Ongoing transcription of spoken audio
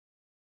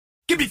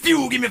Give me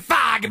fuel, give me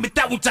fire, give me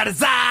that which I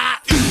desire.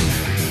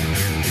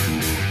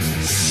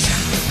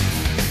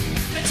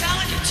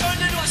 Metallica turned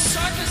into a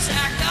circus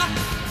actor.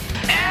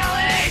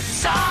 LA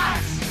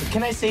sucks!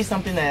 Can I say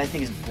something that I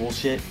think is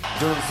bullshit?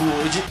 Dirt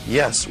Foolage?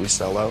 Yes, we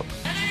sell out.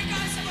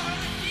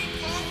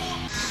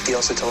 He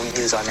also told me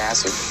he was on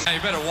acid. Now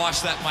you better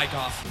wash that mic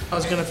off. I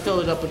was gonna fill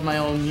it up with my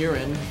own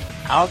urine.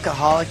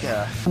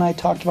 Alcoholica. And I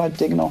talked about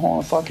digging a hole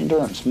in fucking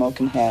dirt and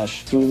smoking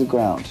hash through the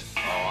ground.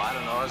 Oh, I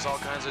don't know. There's all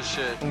kinds of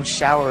shit.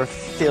 Shower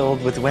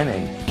filled with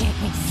women.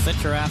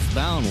 Sit your ass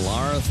down,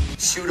 Lars.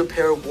 Shoot a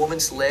pair of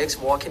woman's legs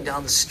walking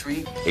down the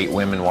street. 8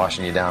 women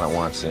washing you down at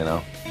once, you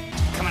know?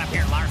 Coming up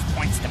here, Lars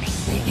points to me.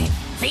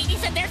 See, he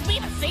said there's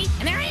Beavis, see?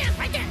 And there I am,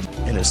 right there.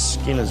 And his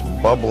skin is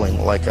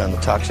bubbling like on the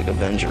Toxic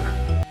Avenger.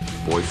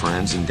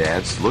 Boyfriends and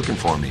dads looking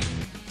for me.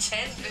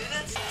 10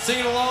 minutes?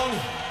 Singing along,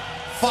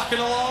 fucking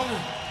along,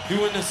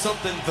 doing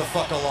something to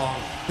fuck along.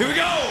 Here we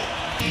go!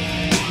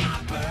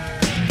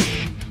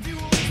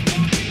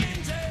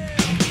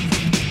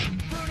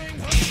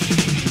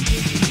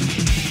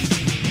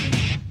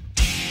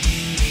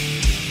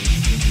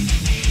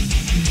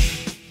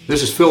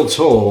 This is Phil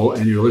Toll,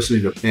 and you're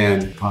listening to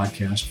Pan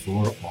Podcast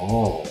for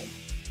All.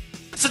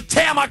 It's a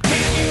damn I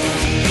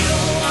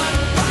can't.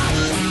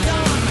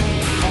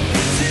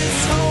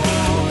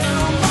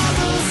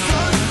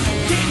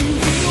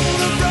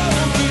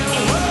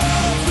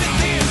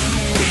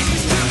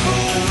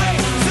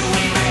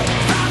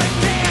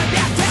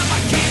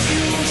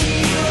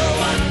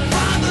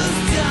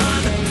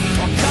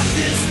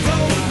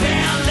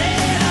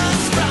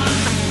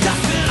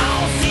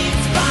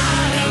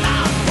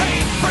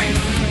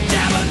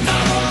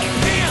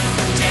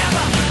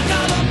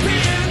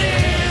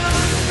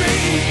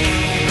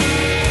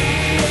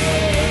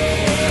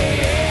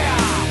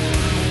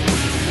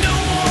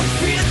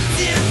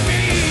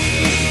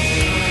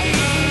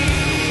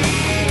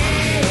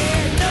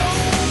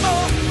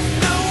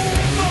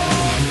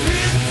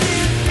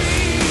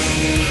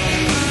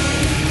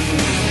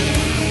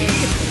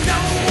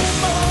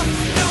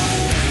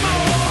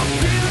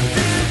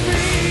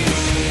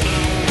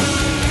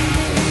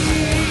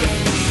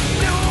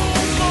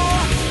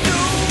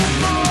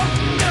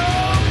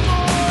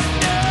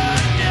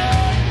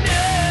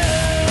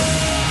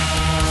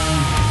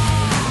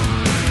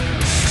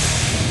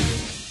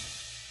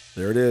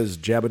 There it is.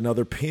 Jab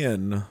another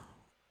pin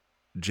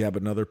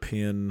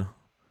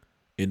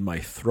in my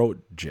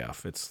throat,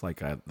 Jeff. It's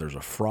like there's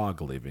a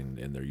frog living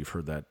in there. You've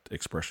heard that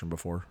expression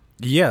before?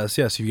 Yes.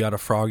 You got a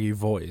froggy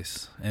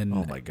voice. And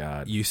oh, my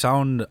God. You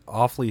sound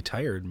awfully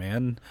tired,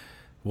 man.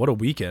 What a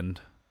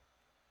weekend.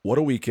 What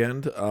a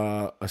weekend.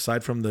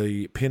 Aside from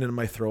the pin in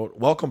my throat,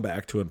 welcome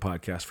back to a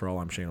Podcast for All.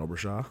 I'm Shane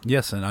Obershaw.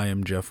 Yes, and I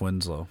am Jeff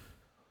Winslow.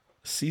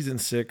 Season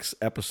 6,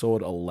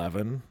 Episode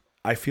 11.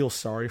 I feel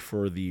sorry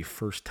for the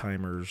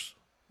first-timers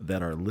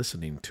that are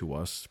listening to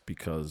us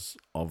because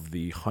of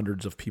the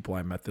hundreds of people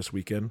I met this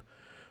weekend.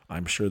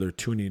 I'm sure they're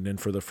tuning in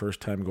for the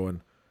first time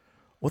going,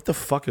 what the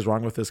fuck is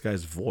wrong with this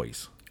guy's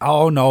voice?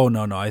 Oh, no.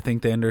 I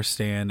think they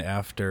understand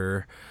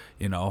after,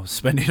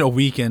 spending a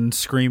weekend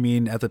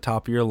screaming at the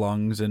top of your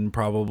lungs and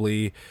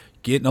probably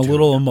getting a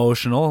little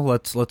emotional.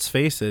 Let's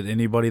face it.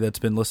 Anybody that's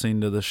been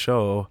listening to the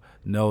show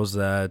knows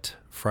that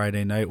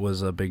Friday night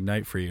was a big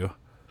night for you.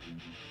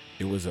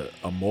 It was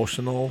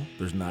emotional.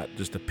 There's not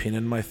just a pin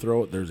in my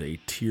throat. There's a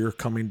tear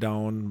coming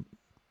down.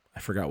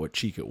 I forgot what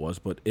cheek it was,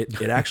 but it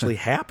actually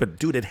happened.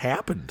 Dude, it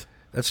happened.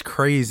 That's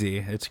crazy.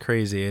 It's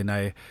crazy. And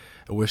I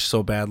wish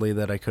so badly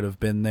that I could have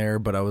been there,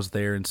 but I was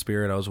there in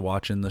spirit. I was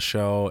watching the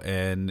show,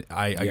 and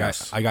I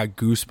got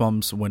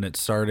goosebumps when it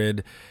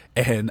started,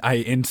 and I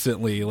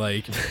instantly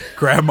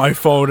grabbed my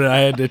phone and I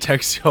had to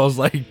text you. I was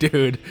like,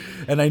 dude,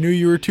 and I knew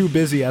you were too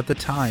busy at the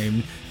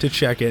time to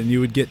check it, and you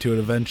would get to it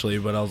eventually,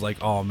 but I was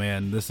like, oh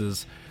man, this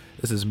is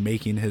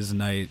making his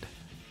night.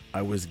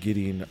 I was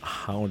getting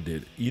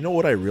hounded. You know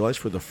what I realized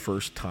for the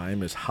first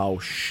time is how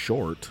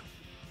short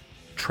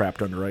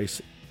Trapped Under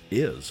Ice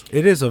is.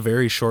 It is a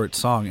very short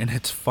song, and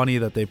it's funny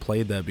that they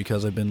played that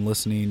because I've been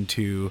listening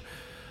to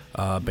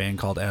a band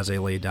called As I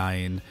Lay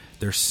Dying.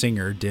 Their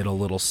singer did a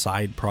little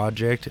side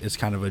project. It's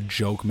kind of a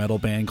joke metal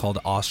band called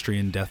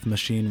Austrian Death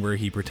Machine, where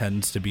he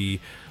pretends to be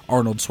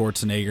Arnold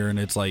Schwarzenegger, and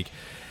it's like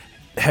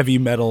heavy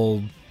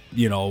metal,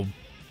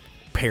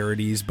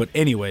 parodies. But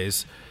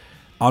anyways,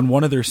 on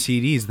one of their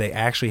CDs, they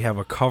actually have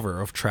a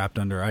cover of Trapped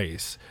Under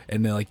Ice,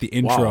 and then the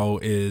intro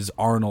is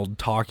Arnold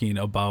talking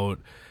about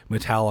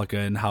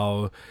Metallica and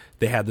how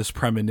they had this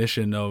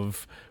premonition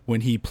of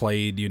when he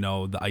played,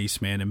 the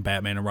Iceman and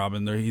Batman and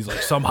Robin. There, he's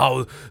like,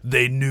 somehow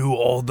they knew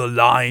all the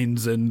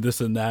lines and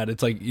this and that.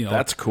 It's like,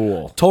 that's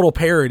cool. Total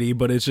parody,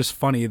 but it's just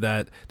funny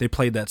that they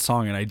played that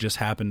song and I just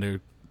happened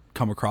to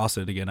come across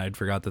it again. I'd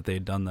forgot that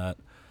they'd done that.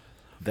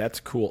 That's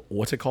cool.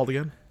 What's it called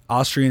again?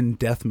 Austrian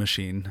Death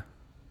Machine.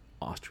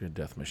 Austrian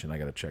Death Machine. I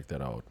got to check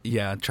that out.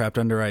 Yeah, Trapped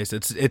Under Ice.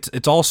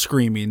 It's all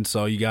screaming,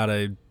 so you got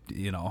to,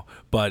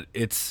 but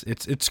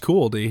it's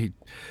cool. The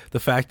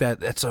fact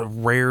that it's a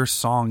rare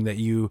song that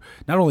you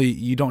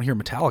don't hear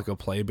Metallica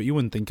play, but you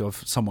wouldn't think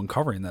of someone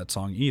covering that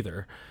song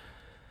either.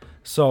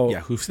 So yeah,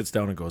 who sits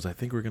down and goes, I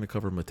think we're going to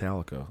cover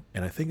Metallica,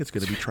 and I think it's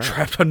going to be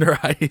Trapped Under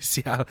Ice.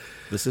 Yeah,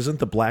 this isn't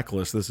the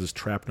Blacklist. This is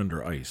Trapped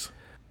Under Ice.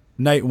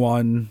 Night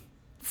one,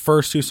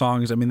 first 2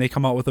 songs. I mean, they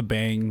come out with a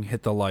bang,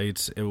 hit the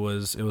lights. It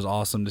was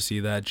awesome to see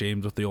that.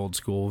 James with the old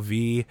school.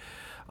 V,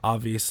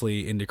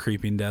 obviously into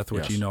Creeping Death,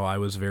 which Yes. I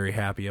was very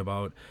happy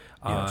about.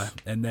 Yes.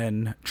 And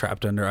then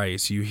Trapped Under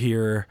Ice. You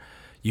hear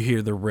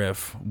the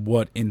riff.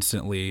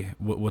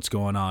 What's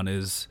going on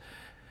is.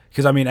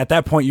 Because I mean, at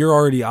that point, you're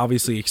already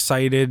obviously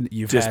excited.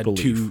 You've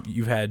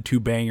had 2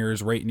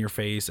 bangers right in your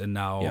face, and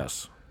now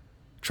Yes.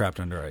 Trapped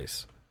Under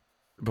Ice.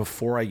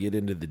 Before I get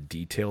into the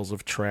details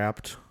of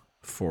Trapped,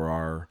 for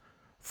our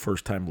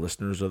first-time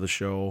listeners of the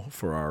show,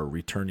 for our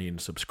returning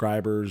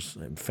subscribers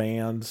and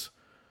fans,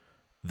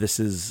 this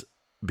is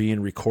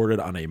being recorded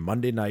on a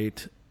Monday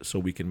night, so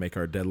we can make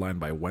our deadline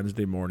by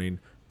Wednesday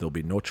morning. There'll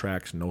be no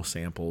tracks, no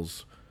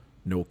samples.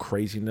 No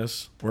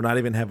craziness. We're not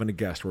even having a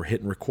guest. We're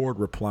hitting record.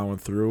 We're plowing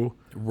through.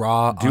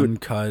 Raw,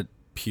 uncut,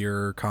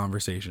 pure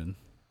conversation.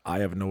 I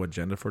have no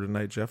agenda for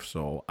tonight, Jeff,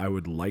 so I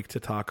would like to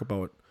talk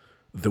about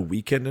the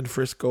weekend in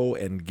Frisco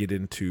and get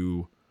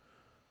into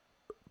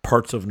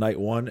parts of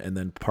night 1, and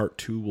then part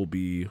 2 will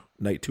be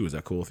night 2. Is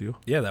that cool with you?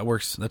 Yeah, that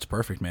works. That's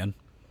perfect, man.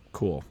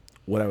 Cool.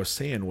 What I was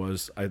saying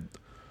was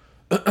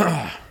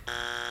another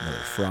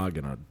frog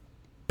and a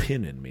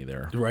pin in me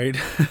there. Right?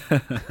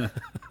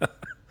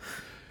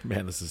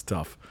 Man, this is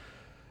tough.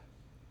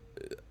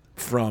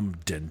 From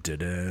dun, da,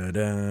 da,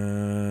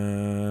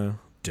 da,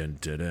 dun,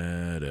 da,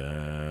 da,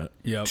 da,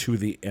 yep. to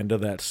the end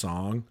of that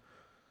song,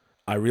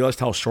 I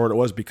realized how short it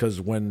was, because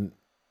when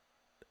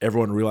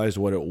everyone realized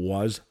what it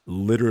was,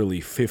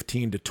 literally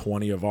 15 to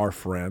 20 of our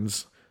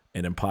friends,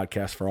 and in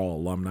Podcast for All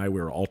alumni,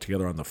 we were all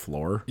together on the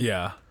floor.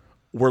 Yeah.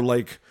 We're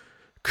like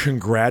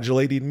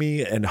congratulating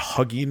me and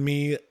hugging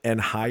me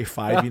and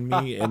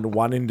high-fiving me and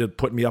wanting to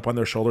put me up on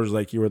their shoulders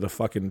like you were the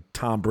fucking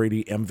Tom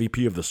Brady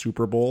MVP of the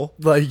Super Bowl.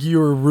 Like you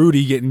were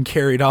Rudy getting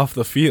carried off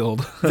the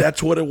field.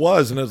 That's what it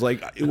was. And it was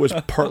like,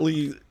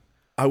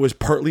 I was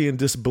partly in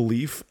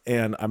disbelief,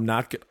 and I'm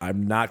not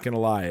going to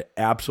lie,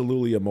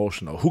 absolutely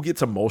emotional. Who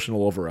gets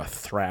emotional over a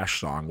thrash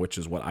song, which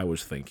is what I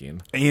was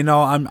thinking.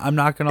 I'm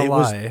not going to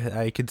lie.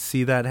 I could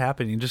see that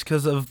happening just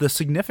because of the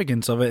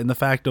significance of it and the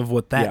fact of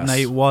what that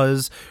night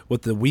was,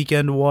 what the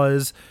weekend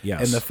was,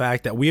 and the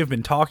fact that we have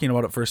been talking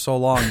about it for so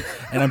long.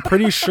 And I'm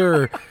pretty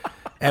sure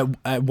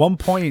at one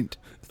point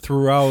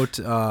throughout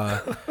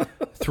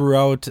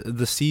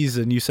the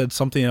season, you said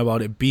something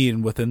about it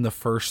being within the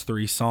first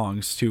 3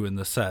 songs too in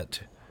the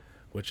set,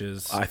 which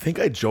is, I think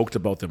I joked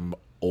about them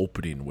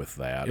opening with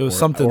that. It was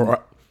something,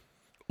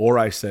 or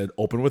I said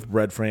open with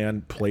Bread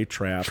Fran, play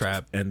Trapped,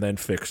 and then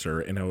Fixer,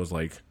 and I was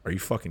like, "Are you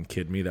fucking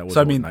kidding me?" That was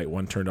what night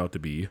 1 turned out to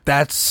be.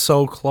 That's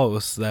so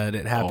close that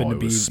it happened to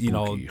be,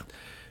 spooky.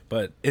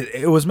 But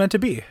it was meant to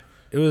be.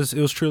 It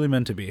was truly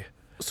meant to be.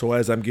 So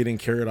as I'm getting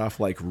carried off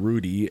like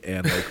Rudy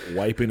and like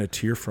wiping a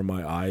tear from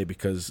my eye,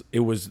 because it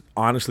was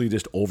honestly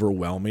just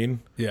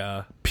overwhelming.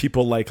 Yeah.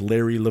 People like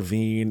Larry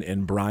Levine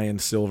and Brian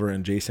Silver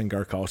and Jason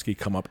Garkowski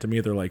come up to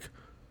me. They're like,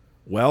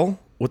 well,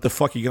 what the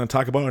fuck are you going to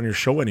talk about on your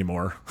show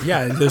anymore?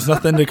 Yeah, there's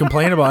nothing to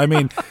complain about. I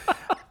mean,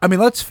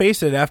 let's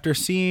face it, after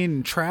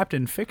seeing Trapped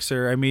and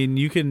Fixer, I mean,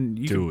 you could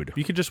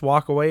just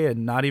walk away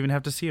and not even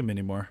have to see him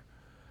anymore.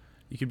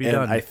 You could be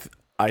done.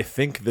 I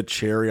think the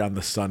cherry on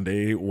the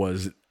sundae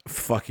was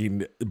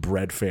fucking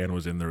Bread Fan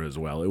was in there as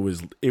well.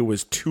 It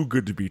was too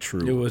good to be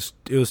true. It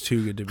was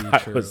too good to be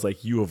true. I was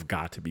like, you have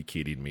got to be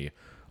kidding me.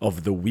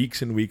 Of the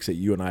weeks and weeks that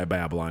you and I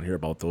babble on here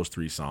about those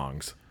 3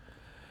 songs.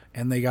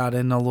 And they got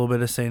in a little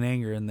bit of Saint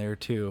Anger in there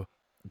too.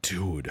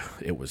 Dude,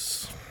 it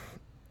was.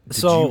 Did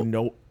so, you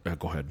know?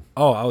 Go ahead.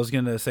 Oh, I was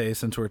gonna say,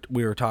 since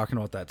we were talking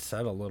about that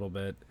set a little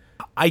bit,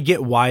 I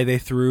get why they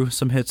threw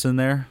some hits in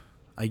there.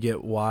 I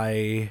get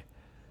why.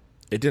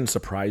 It didn't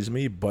surprise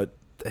me, but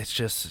it's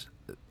just.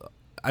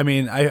 I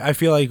mean, I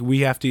feel like we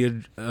have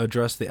to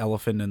address the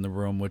elephant in the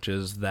room, which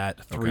is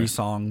that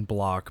 3-song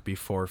block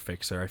before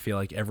Fixer. I feel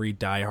like every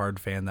diehard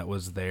fan that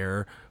was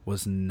there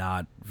was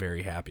not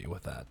very happy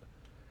with that.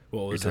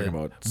 What was You're it? talking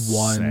about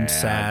One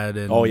sad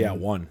and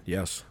one,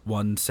 yes.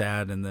 One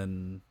sad and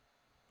then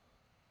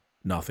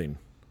nothing.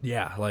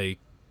 Yeah, like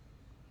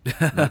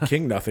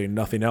King nothing,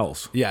 nothing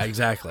else. Yeah,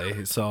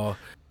 exactly. So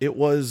it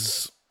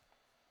was.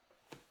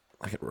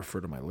 I can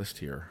refer to my list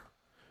here.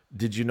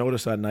 Did you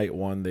notice on night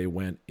 1 they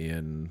went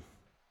in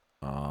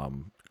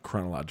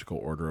chronological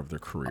order of their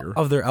career?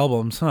 Of their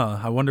albums, huh?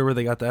 I wonder where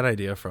they got that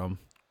idea from.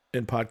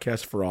 In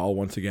Podcast for All,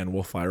 once again,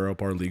 we'll fire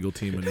up our legal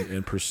team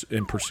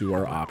and pursue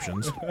our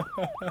options.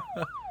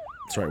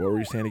 Sorry, what were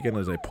you saying again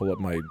as I pull up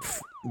my...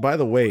 By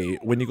the way,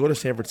 when you go to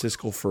San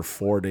Francisco for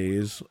 4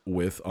 days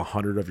with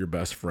 100 of your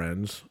best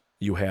friends,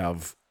 you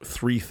have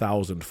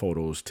 3,000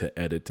 photos to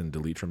edit and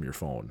delete from your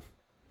phone.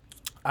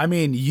 I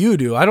mean, you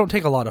do. I don't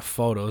take a lot of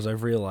photos.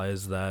 I've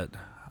realized that.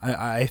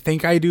 I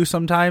think I do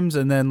sometimes,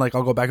 and then like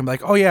I'll go back and be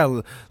like, oh yeah,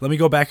 let me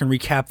go back and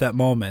recap that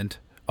moment.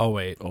 Oh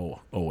wait. Oh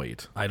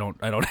wait. I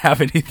don't have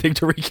anything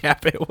to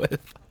recap it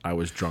with. I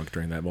was drunk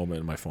during that moment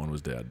and my phone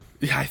was dead.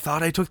 Yeah, I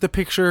thought I took the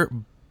picture,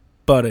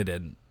 but I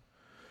didn't.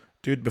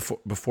 Dude,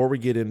 before we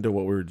get into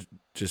what we were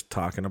just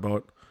talking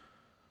about,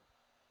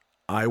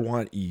 I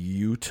want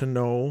you to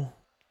know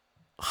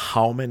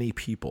how many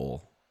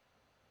people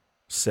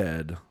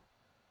said,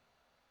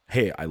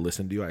 hey, I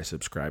listened to you. I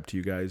subscribe to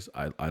you guys.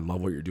 I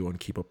love what you're doing.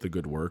 Keep up the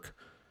good work.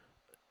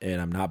 And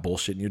I'm not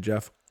bullshitting you,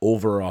 Jeff.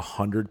 Over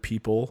 100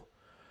 people,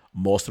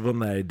 most of them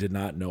that I did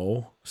not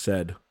know,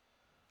 said,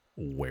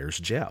 where's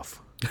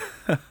Jeff?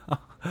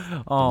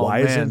 Why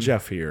isn't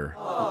Jeff here?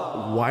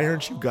 Why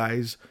aren't you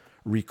guys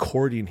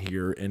recording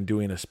here and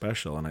doing a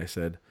special? And I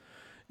said,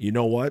 you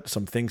know what?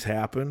 Some things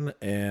happen,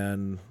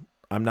 and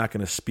I'm not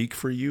going to speak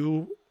for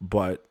you,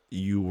 but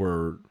you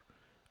were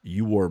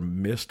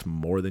missed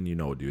more than you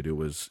know, dude. It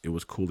was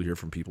cool to hear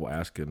from people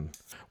asking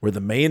where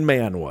the main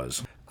man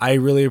was. I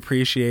really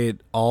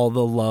appreciate all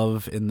the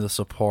love and the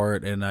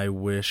support, and I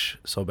wish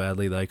so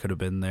badly that I could have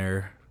been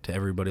there. To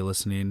everybody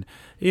listening,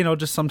 you know,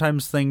 just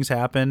sometimes things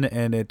happen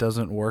and it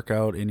doesn't work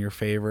out in your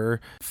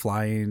favor.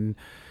 Flying,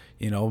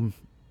 you know,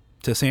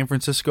 to San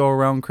Francisco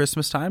around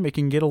Christmas time, it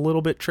can get a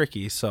little bit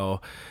tricky.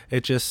 So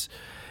it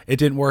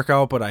didn't work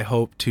out, but I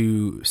hope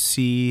to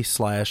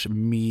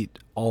see/meet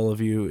all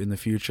of you in the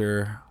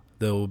future.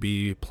 There will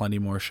be plenty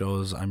more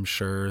shows, I'm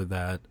sure,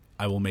 that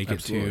I will make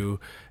Absolutely. It to,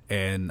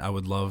 and I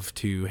would love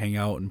to hang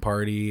out and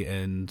party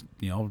and,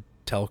 you know,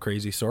 tell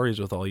crazy stories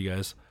with all you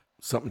guys.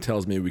 Something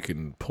tells me we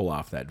can pull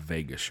off that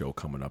Vegas show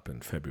coming up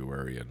in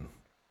February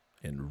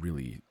and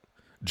really...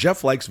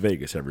 Jeff likes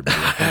Vegas, everybody.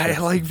 I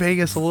like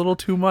Vegas a little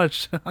too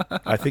much.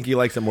 I think he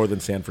likes it more than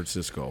San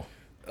Francisco.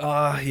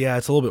 Yeah,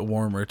 it's a little bit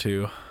warmer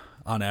too,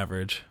 on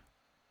average.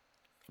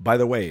 By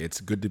the way,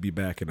 it's good to be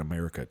back in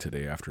America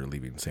today after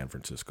leaving San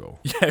Francisco.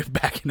 Yeah,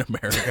 back in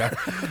America.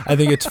 I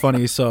think it's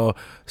funny. So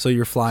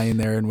you're flying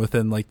there, and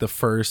within like the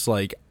first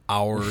like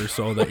hour or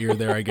so that you're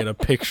there, I get a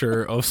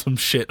picture of some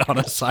shit on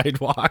a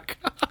sidewalk.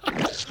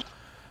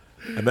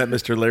 I met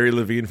Mr. Larry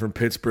Levine from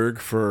Pittsburgh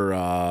for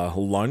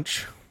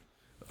lunch.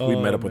 We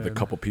met up with a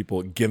couple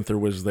people. Ginther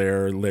was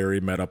there. Larry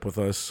met up with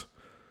us.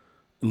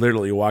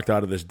 Literally walked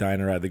out of this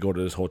diner. I had to go to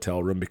his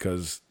hotel room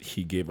because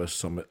he gave us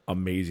some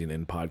amazing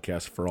in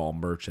podcast for all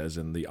merch, as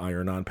in the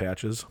iron-on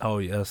patches. Oh,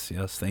 yes.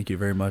 Thank you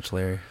very much,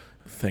 Larry.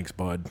 Thanks,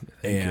 bud.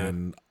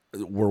 And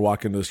we're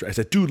walking to the street. I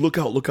said, dude, look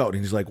out. And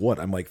he's like, what?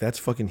 I'm like, that's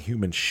fucking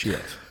human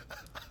shit.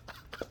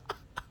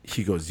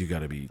 He goes, you got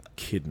to be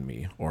kidding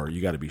me, or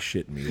you got to be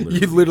shitting me. Literally.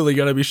 You literally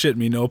got to be shitting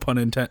me, no pun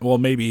intended. Well,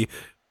 maybe.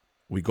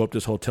 We go up to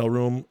this hotel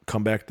room,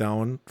 come back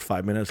down.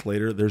 5 minutes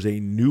later, there's a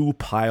new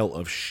pile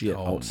of shit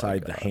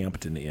outside the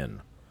Hampton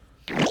Inn.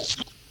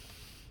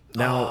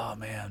 Now,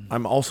 man.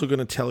 I'm also going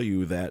to tell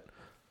you that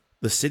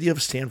the city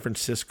of San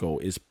Francisco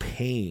is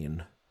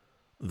paying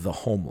the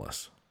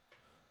homeless.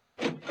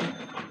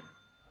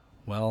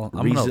 Well,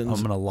 I'm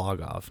gonna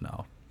log off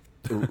now.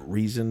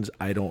 Reasons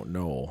I don't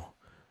know.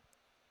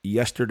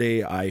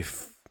 Yesterday, I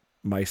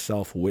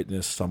myself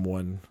witnessed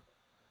someone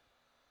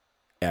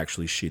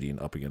actually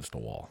shitting up against a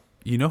wall.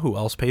 You know who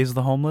else pays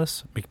the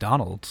homeless?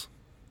 McDonald's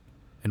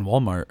and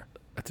Walmart.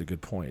 That's a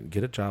good point.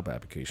 Get a job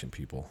application,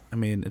 people. I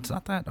mean, it's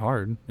not that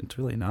hard. It's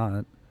really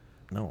not.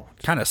 No.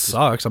 Kind of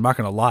sucks. I'm not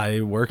going to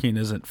lie. Working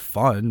isn't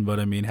fun, but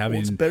I mean, having...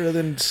 Well, it's better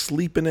than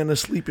sleeping in a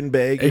sleeping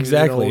bag.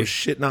 Exactly. And,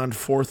 shitting on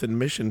 4th and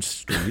Mission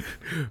Street.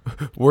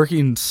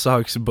 Working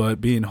sucks,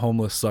 but being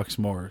homeless sucks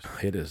more.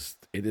 It is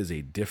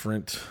a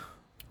different...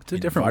 It's a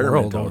different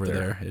world over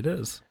there. It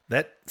is.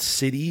 That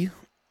city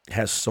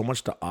has so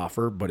much to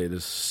offer, but it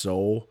is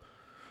so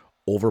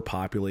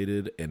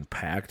overpopulated and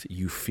packed.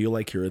 You feel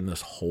like you're in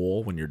this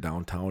hole when you're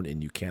downtown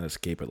and you can't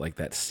escape it. Like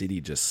that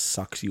city just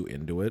sucks you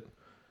into it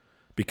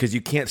because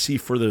you can't see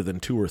further than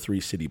 2 or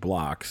 3 city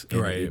blocks.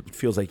 And right. It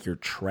feels like you're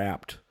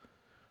trapped,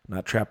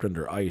 not trapped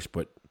under ice,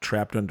 but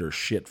trapped under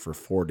shit for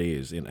 4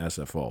 days in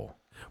SFO.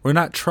 We're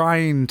not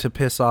trying to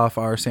piss off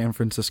our San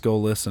Francisco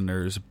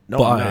listeners, no,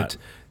 but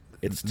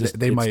it's just,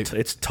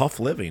 it's tough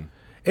living.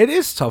 It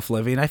is tough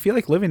living. I feel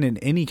like living in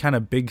any kind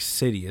of big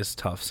city is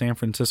tough. San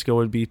Francisco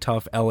would be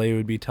tough. LA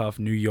would be tough.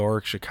 New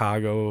York,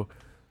 Chicago.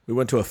 We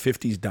went to a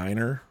 50s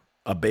diner,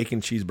 a bacon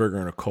cheeseburger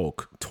and a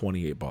Coke,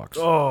 $28.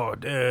 Oh,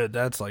 dude,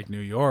 that's like New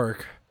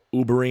York.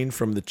 Ubering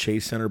from the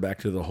Chase Center back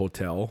to the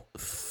hotel,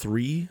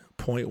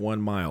 3.1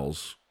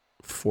 miles,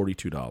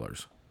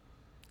 $42.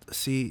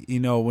 See, you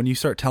know, when you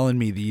start telling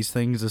me these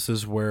things, this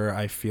is where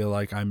I feel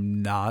like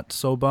I'm not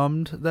so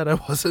bummed that I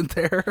wasn't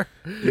there.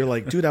 You're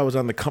like, dude, I was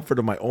on the comfort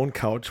of my own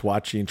couch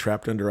watching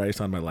Trapped Under Ice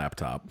on my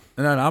laptop.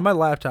 And then on my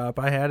laptop,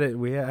 I had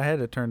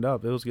it turned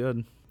up. It was good.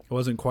 It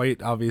wasn't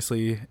quite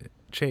obviously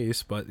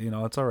Chase, but you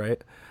know, it's all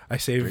right. I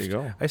saved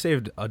 $1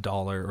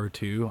 or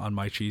 $2 on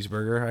my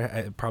cheeseburger.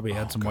 I probably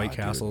had some White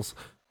Castles.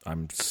 Dude.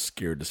 I'm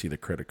scared to see the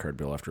credit card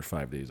bill after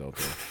 5 days out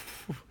there.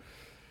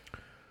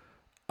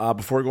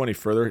 Before we go any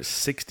further,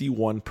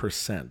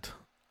 61%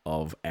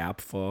 of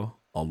APFA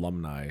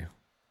alumni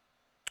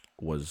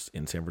was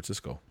in San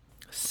Francisco.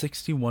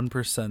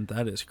 61%,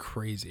 that is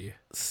crazy.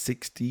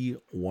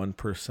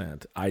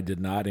 61%. I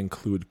did not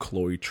include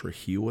Chloe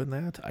Trujillo in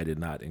that. I did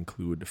not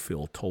include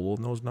Phil Toll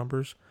in those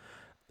numbers.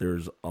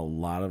 There's a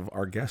lot of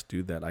our guests,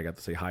 dude, that I got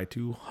to say hi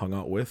to, hung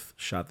out with,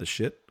 shot the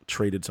shit,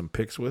 traded some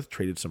pics with,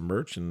 traded some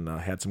merch, and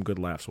had some good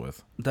laughs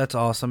with. That's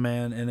awesome,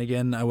 man. And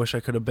again, I wish I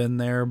could have been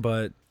there,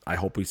 but I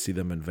hope we see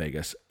them in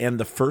Vegas. And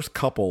the first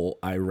couple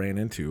I ran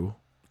into,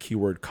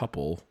 keyword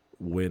couple,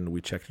 when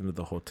we checked into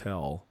the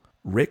hotel,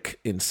 Rick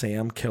and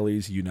Sam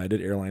Kelly's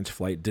United Airlines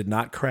flight did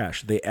not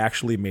crash. They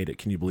actually made it.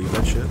 Can you believe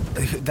that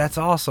shit? That's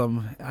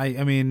awesome.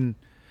 I mean,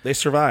 they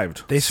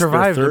survived. They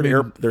survived.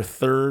 Their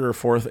third or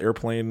fourth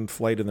airplane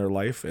flight in their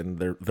life, and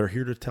they're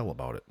here to tell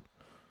about it.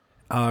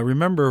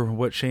 Remember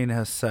what Shane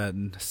has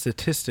said.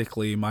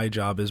 Statistically, my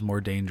job is more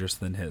dangerous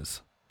than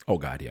his. Oh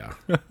God, yeah,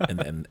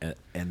 and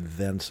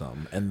then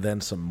some, and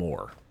then some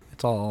more.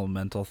 It's all a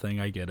mental thing.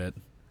 I get it.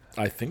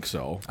 I think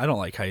so. I don't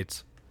like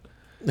heights.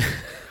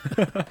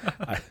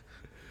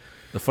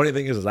 The funny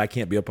thing is I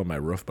can't be up on my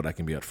roof, but I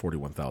can be at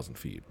 41,000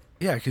 feet.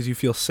 Yeah, because you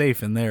feel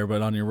safe in there,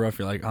 but on your roof,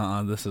 you're like,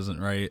 this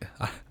isn't right.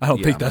 I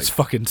don't think that's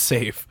fucking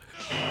safe.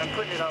 I'm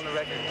putting it on the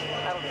record.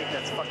 I don't think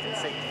that's fucking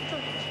safe.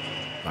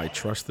 I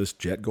trust this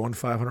jet going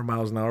 500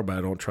 miles an hour, but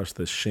I don't trust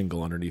this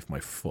shingle underneath my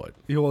foot.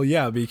 Well,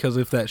 yeah, because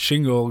if that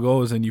shingle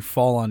goes and you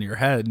fall on your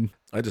head.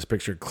 I just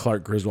pictured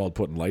Clark Griswold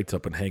putting lights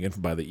up and hanging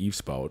by the eave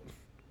spout.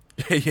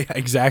 Yeah,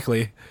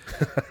 exactly.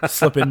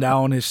 Slipping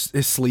down, his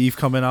sleeve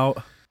coming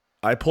out.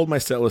 I pulled my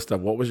set list up.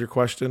 What was your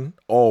question?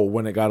 Oh,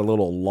 when it got a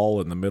little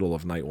lull in the middle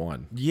of night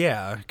one.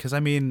 Yeah, because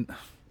I mean,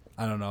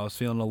 I don't know. I was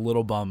feeling a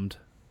little bummed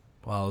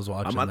while I was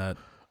watching that.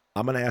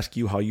 I'm going to ask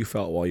you how you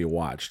felt while you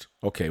watched.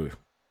 Okay,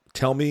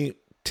 tell me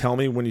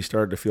when you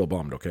started to feel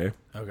bummed, okay?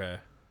 Okay.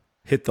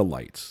 Hit the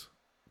Lights,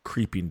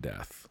 Creeping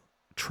Death,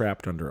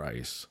 Trapped Under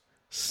Ice,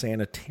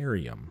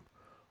 Sanitarium,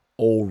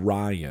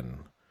 Orion,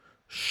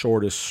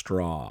 Shortest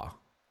Straw,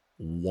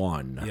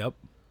 One. Yep.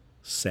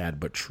 Sad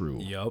But True.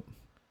 Yep.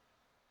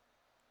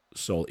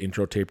 So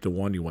intro tape to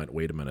One, you went,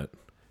 wait a minute.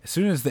 As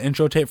soon as the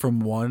intro tape from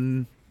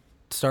One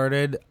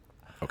started,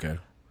 okay,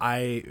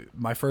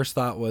 my first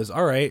thought was,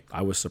 all right.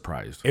 I was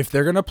surprised. If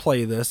they're gonna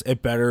play this,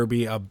 it better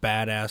be a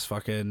badass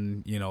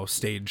fucking,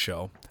 stage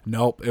show.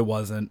 Nope, it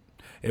wasn't.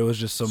 It was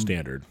just some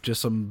standard,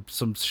 just some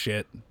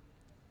shit,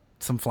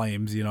 some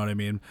flames. You know what I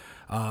mean?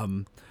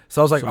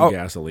 So I was like, some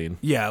gasoline.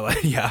 Yeah,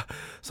 yeah.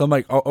 So I'm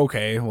like, oh,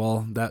 okay,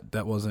 well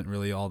that wasn't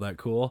really all that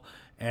cool.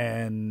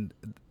 And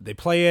they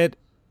play it.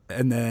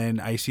 And then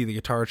I see the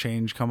guitar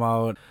change come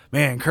out.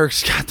 Man,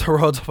 Kirk's got the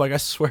roads up. Like, I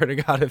swear to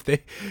God, if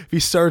he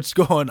starts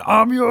going,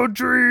 I'm your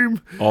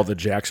dream. All the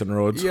Jackson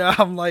roads. Yeah,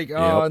 I'm like,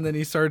 oh, yep. And then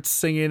he starts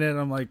singing it. And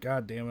I'm like,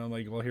 God damn it. I'm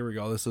like, well, here we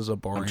go. This is a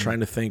boring. I'm trying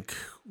to think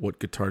what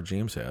guitar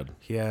James had.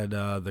 He had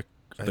the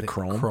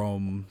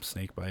Chrome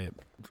Snakebite.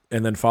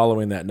 And then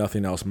following that,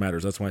 Nothing Else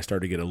Matters. That's when I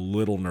started to get a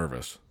little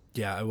nervous.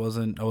 Yeah, I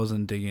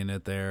wasn't digging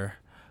it there.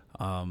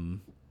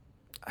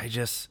 I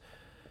just,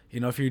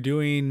 if you're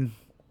doing,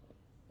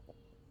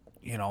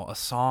 a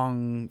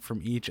song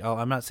from each.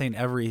 I'm not saying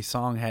every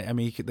song had. I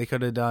mean, they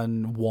could have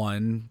done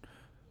one,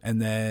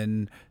 and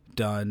then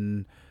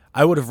done.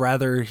 I would have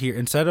rather hear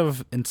instead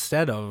of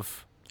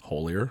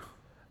Holier,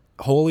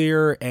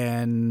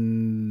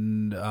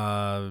 and they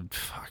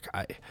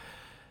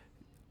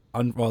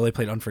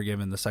played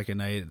Unforgiven the second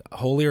night.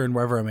 Holier and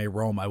Wherever I May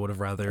Roam. I would have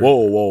rather.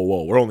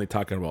 Whoa! We're only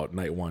talking about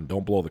night one.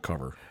 Don't blow the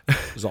cover.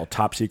 This is all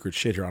top secret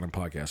shit here on a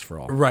podcast for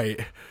all.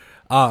 Right.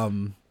 I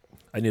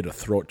need a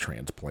throat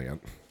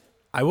transplant.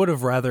 I would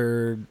have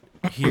rather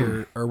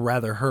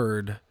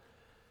heard,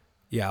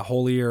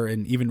 Holier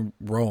and even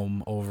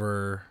Rome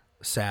over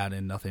Sad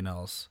and Nothing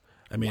Else.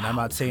 I mean, wow. I'm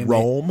not saying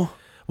Rome.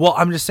 Well,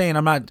 I'm just saying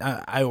I'm not.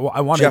 I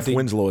want Jeff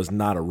Winslow is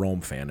not a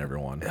Rome fan.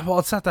 Everyone. Well,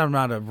 it's not that I'm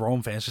not a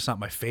Rome fan. It's just not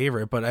my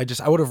favorite. But I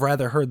would have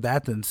rather heard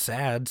that than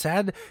Sad.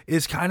 Sad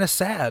is kind of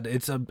sad.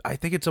 I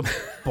think it's a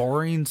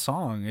boring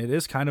song. It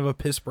is kind of a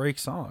piss break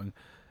song.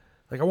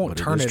 Like I won't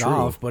turn it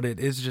off, but it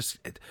is just.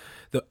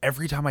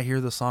 Every time I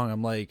hear the song,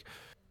 I'm like.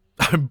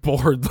 I'm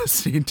bored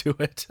listening to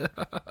it.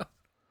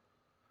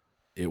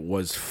 It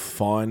was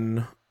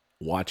fun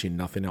watching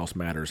Nothing Else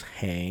Matters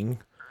hang,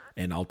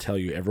 and I'll tell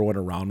you, everyone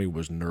around me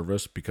was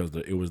nervous because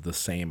it was the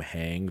same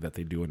hang that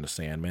they do in the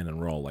Sandman, and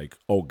we're all like,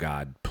 oh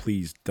God,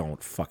 please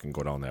don't fucking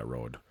go down that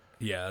road.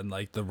 Yeah, and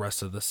like the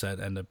rest of the set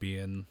end up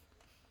being...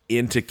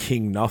 Into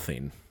King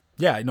Nothing.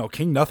 Yeah, no,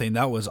 King Nothing.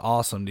 That was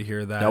awesome to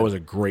hear that. That was a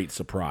great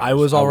surprise. I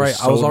was all right.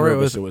 I was all right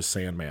with it was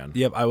Sandman.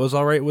 Yep, I was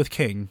all right with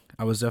King.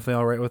 I was definitely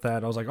all right with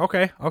that. I was like,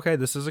 okay,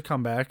 this is a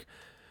comeback.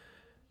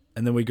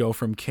 And then we go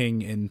from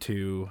King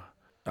into.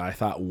 I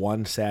thought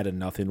One, Sad, and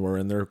Nothing were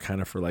in there,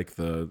 kind of for like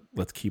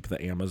let's keep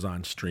the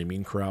Amazon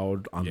streaming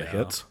crowd on the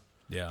hits.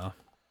 Yeah.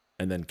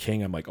 And then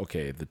King, I'm like,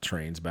 okay, the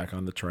train's back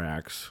on the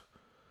tracks.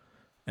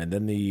 And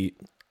then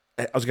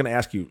I was going to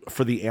ask you,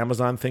 for the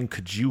Amazon thing,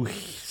 could you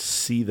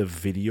see the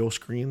video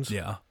screens?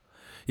 Yeah.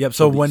 Yep.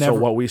 So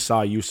what we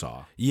saw, you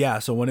saw. Yeah.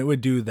 So when it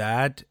would do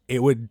that,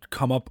 it would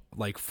come up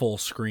like full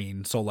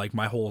screen. So like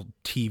my whole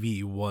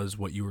TV was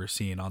what you were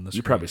seeing on the screen.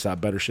 You probably saw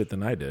better shit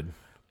than I did.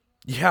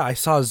 Yeah. I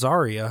saw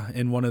Zarya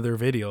in one of their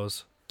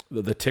videos.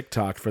 The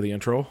TikTok for the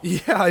intro?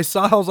 Yeah, I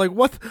saw. I was like,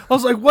 what?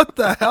 What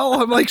the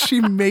hell? I'm like,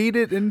 she made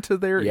it into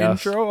their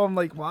intro. I'm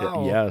like,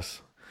 wow.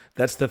 Yes.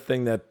 That's the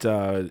thing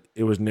that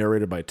it was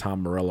narrated by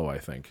Tom Morello, I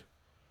think.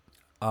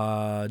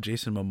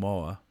 Jason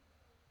Momoa.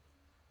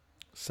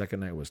 Second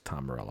night was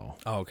Tom Morello.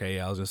 Oh, okay.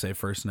 Yeah, I was going to say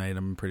first night,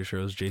 I'm pretty sure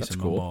it was Jason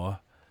Momoa.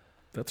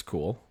 That's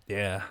cool.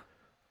 Yeah.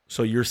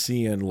 So you're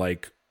seeing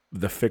like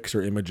the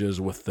Fixer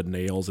images with the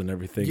nails and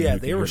everything. Yeah,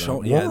 and they were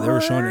showing. Yeah, they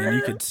were showing it, and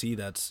you could see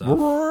that stuff.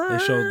 They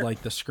showed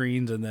like the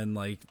screens, and then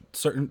like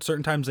certain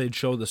times they'd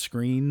show the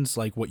screens,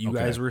 like what you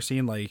guys were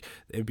seeing. Like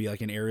it'd be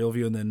like an aerial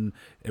view, and then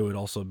it would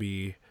also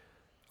be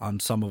on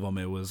some of them.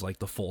 It was like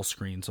the full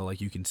screen, so like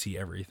you can see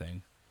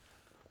everything.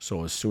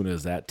 So as soon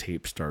as that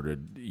tape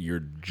started, your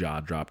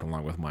jaw dropped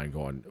along with mine,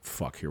 going,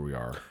 "Fuck, here we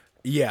are."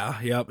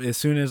 Yeah, yep. As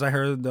soon as I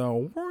heard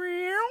the,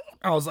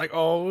 I was like,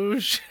 "Oh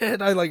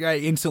shit!" I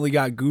instantly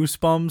got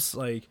goosebumps.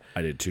 Like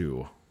I did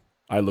too.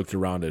 I looked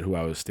around at who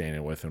I was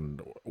standing with,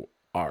 and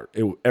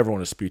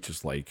everyone is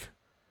speechless. Like,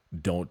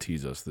 don't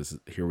tease us.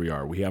 Here we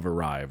are. We have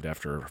arrived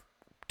after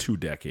 2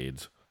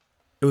 decades.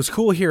 It was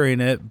cool hearing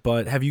it,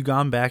 but have you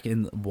gone back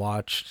and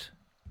watched?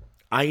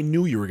 I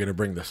knew you were going to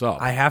bring this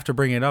up. I have to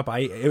bring it up.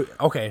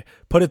 Okay,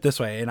 put it this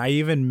way, and I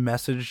even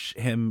messaged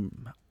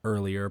him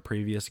earlier. A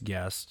previous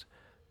guest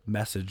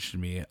messaged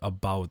me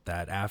about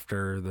that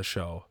after the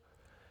show.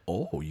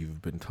 Oh,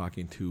 you've been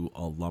talking to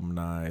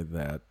alumni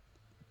that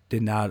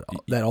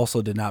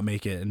also did not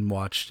make it and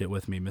watched it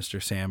with me,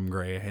 Mr. Sam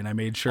Gray, and I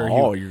made sure.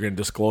 Oh, you're going to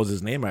disclose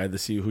his name? I had to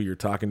see who you're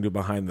talking to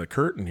behind the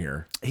curtain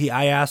here.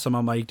 I asked him.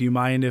 I'm like, do you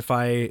mind if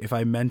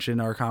I mention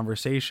our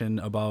conversation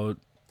about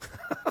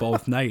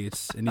both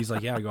nights? And he's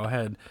like, yeah, go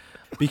ahead,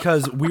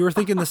 because we were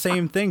thinking the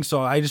same thing.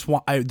 So I just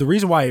the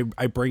reason why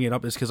I bring it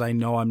up is because I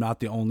know I'm not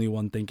the only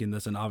one thinking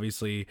this, and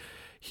obviously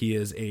he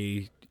is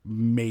a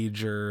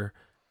major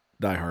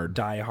diehard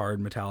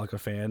Metallica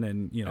fan,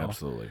 and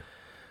absolutely.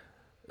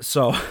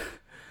 So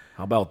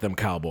how about them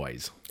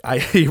Cowboys? I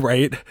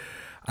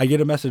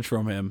get a message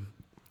from him.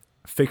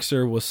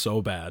 Fixer was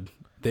so bad.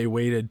 They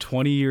waited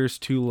 20 years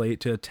too late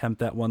to attempt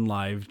that one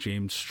live.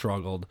 James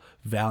struggled.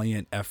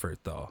 Valiant effort,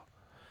 though.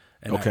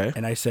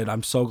 And I said,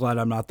 I'm so glad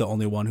I'm not the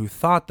only one who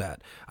thought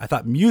that. I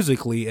thought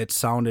musically it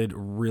sounded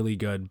really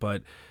good,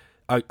 but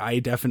I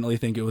definitely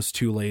think it was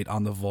too late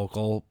on the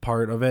vocal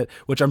part of it,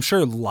 which I'm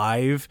sure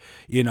live,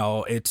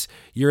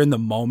 you're in the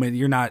moment.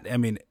 You're not,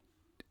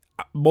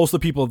 most of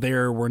the people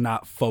there were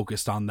not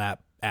focused on that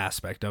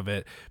aspect of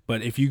it.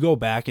 But if you go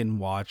back and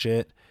watch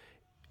it,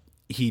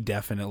 he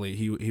definitely,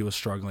 he was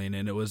struggling,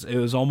 and it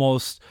was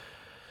almost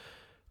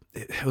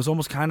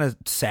kind of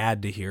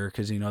sad to hear,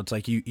 because it's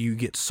like you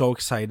get so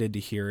excited to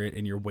hear it,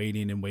 and you're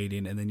waiting, and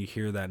then you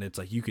hear that, and it's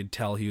like you could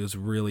tell he was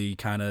really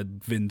kind of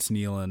Vince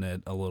Neil-ing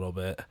it a little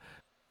bit.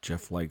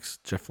 Jeff likes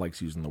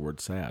using the word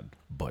sad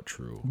but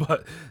true.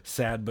 But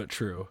sad but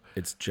true.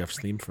 It's Jeff's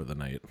theme for the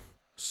night.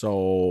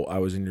 So I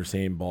was in your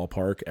same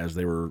ballpark as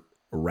they were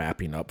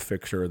wrapping up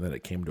Fixer, and then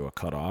it came to a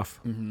cutoff.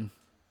 Mm-hmm.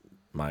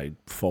 My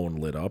phone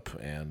lit up,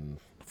 and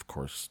of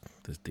course,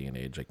 this day and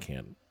age, I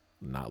can't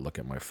not look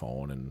at my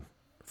phone, and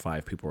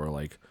 5 people were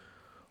like,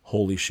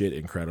 holy shit,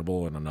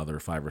 incredible, and another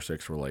 5 or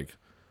 6 were like,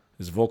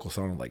 his vocal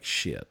sounded like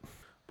shit.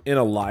 In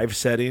a live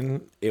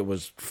setting, it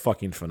was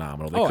fucking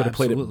phenomenal. They could have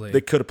played it. They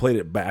could have played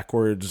it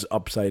backwards,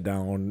 upside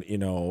down,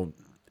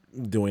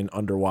 doing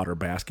underwater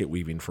basket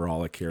weaving for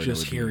all I cared.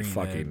 Just it would hearing be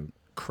fucking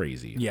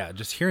crazy. Yeah,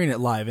 just hearing it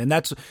live, and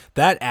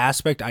that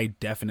aspect I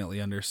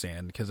definitely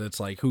understand, because it's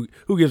like who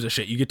gives a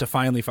shit? You get to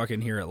finally fucking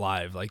hear it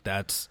live. Like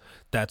that's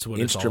what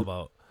it's all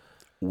about.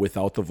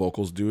 Without the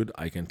vocals, dude,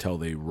 I can tell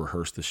they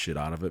rehearsed the shit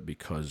out of it,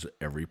 because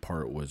every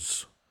part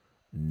was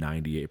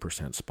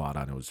 98% spot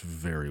on. It was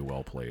very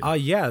well played.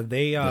 Yeah,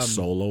 the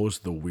solos,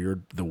 the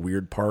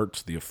weird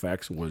parts, the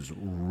effects was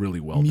really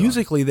well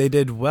musically done. They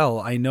did well.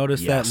 I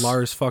noticed that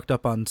Lars fucked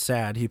up on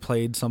Sad. He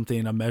played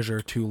something a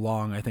measure too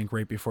long, I think,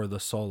 right before the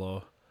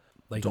solo.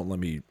 Like,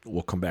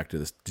 we'll come back to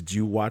this. Did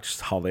you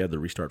watch how they had to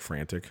restart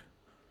Frantic?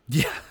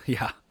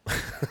 Yeah.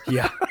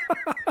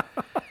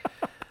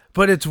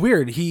 But it's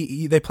weird.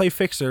 They play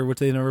Fixer, which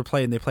they never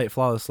play, and they play it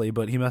flawlessly,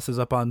 but he messes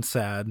up on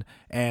Sad,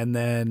 and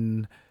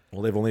then...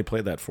 Well, they've only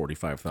played that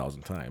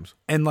 45,000 times.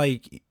 And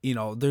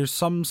there's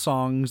some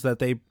songs that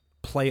they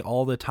play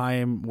all the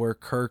time where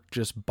Kirk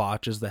just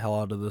botches the hell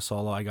out of the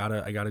solo. I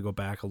gotta go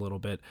back a little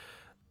bit.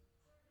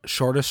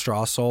 Shortest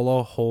Straw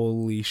solo,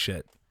 holy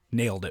shit.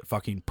 Nailed it.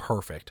 Fucking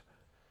perfect.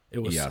 It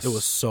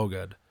was so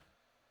good.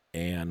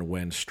 And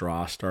when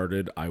Straw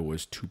started, I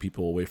was 2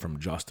 people away from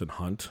Justin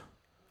Hunt.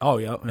 Oh,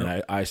 yeah.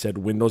 And I said,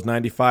 Windows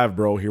 95,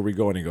 bro, here we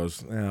go. And he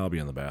goes, I'll be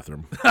in the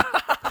bathroom.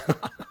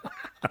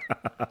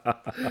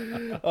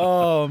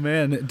 Oh,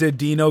 man. Did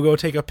Dino go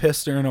take a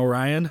piss during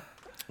Orion?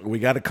 We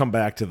got to come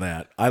back to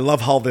that. I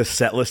love how this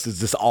set list is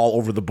just all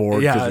over the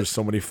board, because there's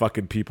so many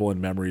fucking people and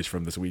memories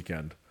from this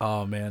weekend.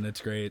 Oh, man,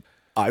 it's great.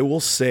 I will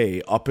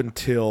say, up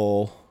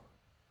until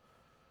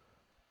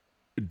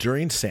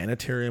during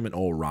Sanitarium and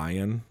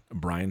Orion,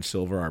 Brian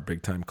Silver, our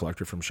big-time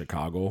collector from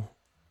Chicago,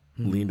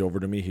 leaned over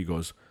to me. He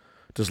goes,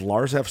 does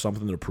Lars have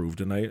something to prove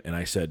tonight? And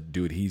I said,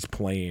 dude, he's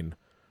playing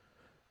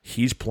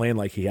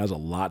like he has a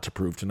lot to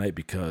prove tonight,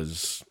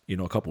 because,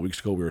 a couple weeks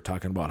ago we were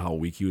talking about how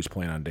weak he was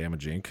playing on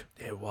Damage Inc.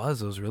 It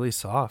was really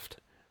soft.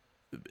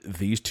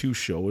 These 2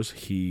 shows,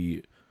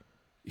 he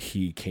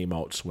he came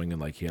out swinging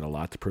like he had a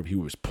lot to prove. He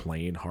was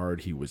playing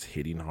hard. He was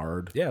hitting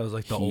hard. Yeah, it was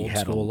like the old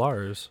school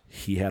Lars.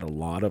 He had a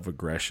lot of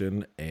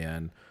aggression,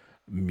 and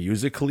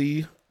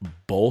musically,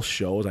 both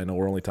shows, I know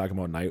we're only talking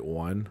about night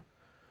one,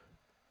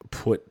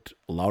 put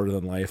Louder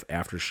Than Life,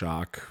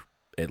 Aftershock,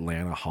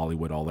 Atlanta,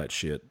 Hollywood, all that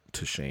shit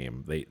to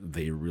shame.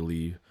 They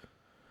really,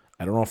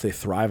 I don't know if they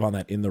thrive on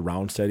that in the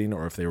round setting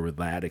or if they were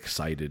that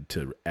excited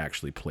to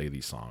actually play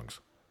these songs.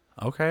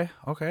 Okay.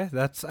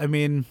 That's, I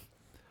mean,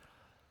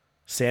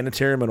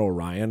 Sanitarium and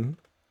Orion,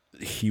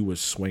 he was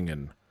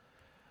swinging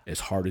as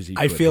hard as he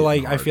could. I feel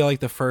like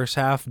the first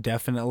half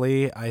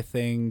definitely. I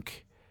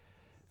think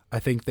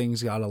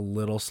things got a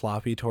little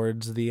sloppy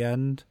towards the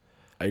end.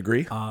 I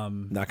agree.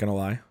 Not gonna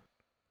lie.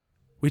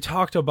 We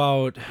talked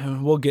about,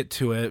 we'll get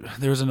to it.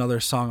 There was another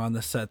song on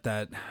the set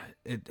that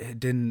it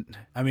didn't,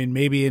 I mean,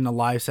 maybe in a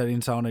live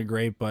setting sounded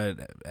great,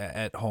 but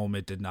at home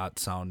it did not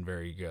sound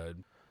very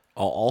good.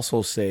 I'll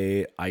also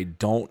say I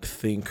don't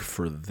think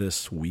for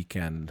this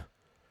weekend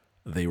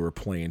they were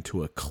playing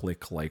to a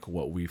click like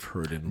what we've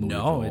heard in Louisville.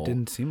 No, it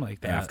didn't seem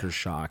like that.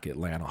 Aftershock,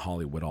 Atlanta,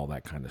 Hollywood, all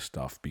that kind of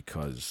stuff,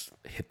 because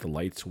Hit the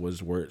Lights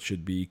was where it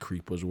should be.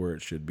 Creep was where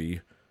it should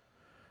be.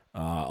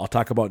 I'll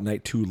talk about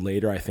night two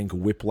later. I think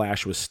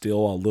Whiplash was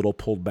still a little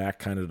pulled back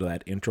kind of to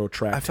that intro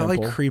track. I felt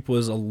like Creep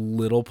was a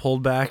little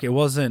pulled back. It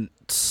wasn't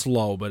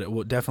slow, but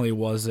it definitely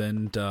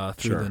wasn't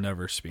through the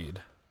Never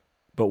Speed.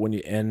 But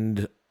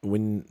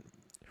when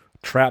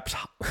Trapped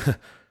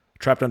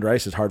Under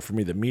Ice is hard for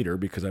me to meter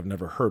because I've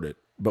never heard it.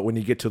 But when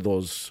you get to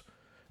the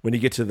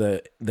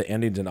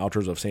endings and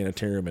outros of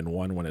Sanitarium and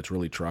one when it's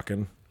really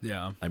trucking,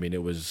 yeah, I mean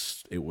it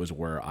was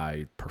where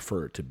I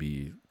prefer it to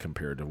be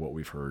compared to what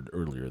we've heard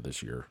earlier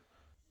this year.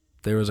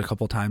 There was a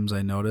couple times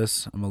I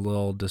noticed I'm a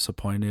little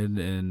disappointed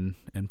in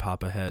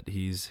Papa Het.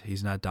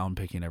 He's not down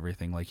picking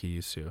everything like he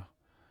used to.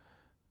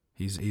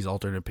 He's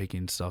alternate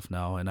picking stuff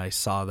now, and I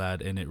saw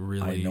that, and it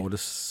really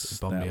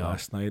noticed bummed that me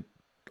last night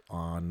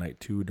on night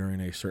two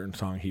during a certain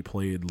song he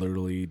played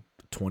literally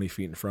 20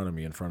 feet in front of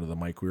me, in front of the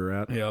mic we were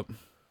at. Yep.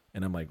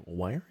 And I'm like,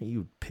 why aren't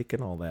you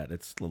picking all that?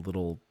 It's a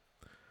little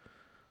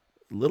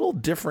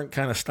different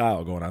kind of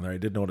style going on there. I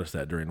did notice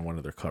that during one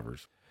of their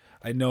covers.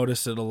 I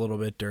noticed it a little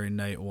bit during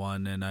night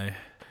one, and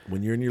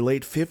when you're in your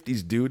late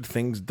 50s, dude,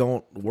 things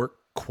don't work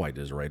quite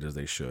as right as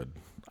they should.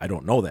 I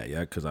don't know that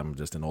yet because I'm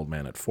just an old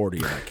man at 40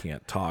 and I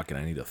can't talk and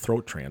I need a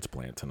throat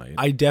transplant tonight.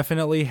 I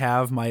definitely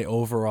have my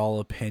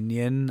overall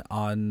opinion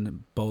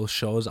on both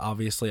shows.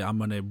 Obviously, I'm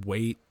going to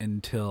wait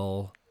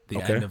until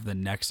the end of the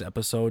next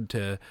episode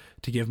to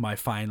give my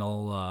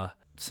final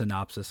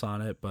synopsis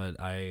on it. But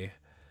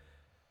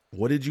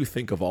what did you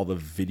think of all the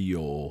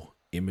video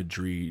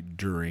imagery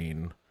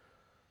during?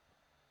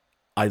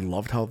 I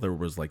loved how there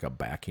was like a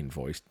backing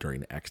voice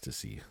during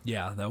Ecstasy.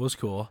 Yeah, that was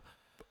cool.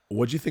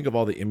 What'd you think of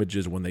all the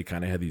images when they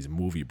kind of had these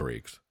movie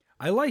breaks?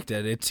 I liked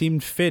it. It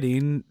seemed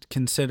fitting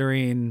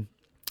considering,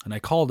 and I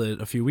called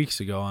it a few weeks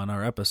ago on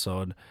our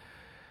episode.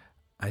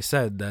 I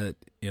said that,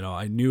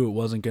 I knew it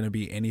wasn't going to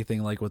be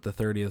anything like what the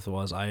 30th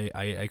was.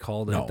 I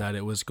called it that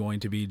it was going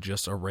to be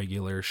just a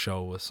regular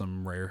show with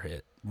some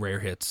rare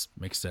hits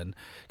mixed in.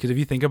 Because if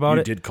you think about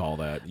it, you did call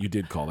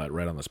that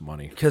right on this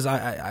money. Because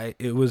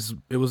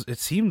it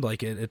seemed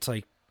like it. It's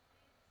like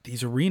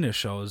these arena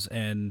shows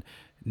and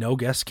no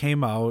guests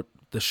came out.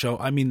 The show,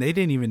 I mean, they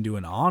didn't even do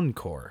an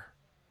encore.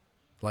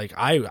 Like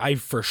I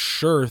for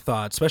sure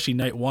thought, especially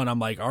night one, I'm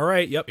like, all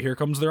right, yep, here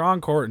comes their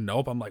encore. And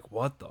nope, I'm like,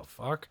 what the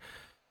fuck?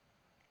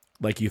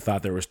 Like you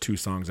thought there was 2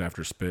 songs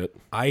after Spit?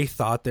 I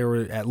thought there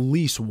were at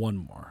least one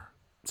more.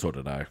 So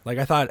did I. Like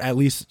I thought at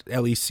least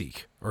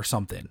Seek or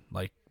something.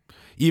 Like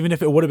even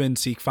if it would have been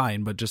Seek,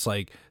 fine, but just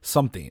like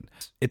something.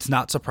 It's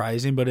not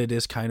surprising, but it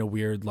is kind of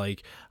weird,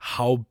 like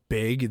how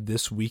big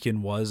this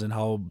weekend was and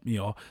how,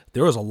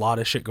 there was a lot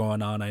of shit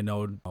going on. I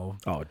know.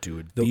 Oh,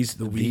 dude. These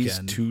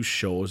 2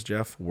 shows,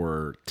 Jeff,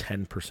 were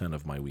 10%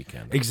 of my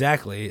weekend.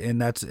 Exactly.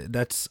 And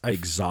that's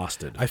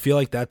exhausted. I feel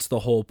like that's the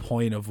whole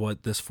point of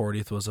what this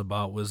 40th was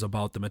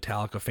about the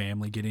Metallica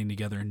family getting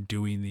together and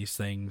doing these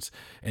things.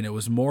 And it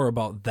was more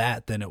about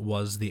that than it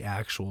was the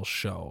actual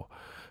show.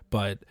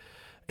 But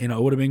it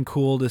would have been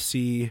cool to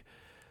see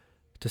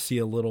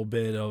a little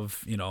bit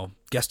of,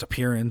 guest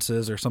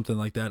appearances or something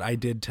like that. I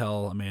did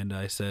tell Amanda,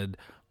 I said,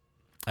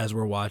 as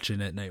we're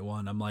watching it night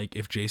one, I'm like,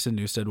 if Jason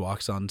Newsted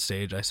walks on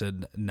stage, I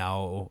said,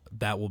 now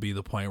that will be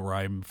the point where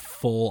I'm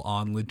full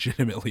on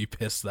legitimately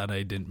pissed that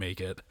I didn't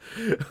make it.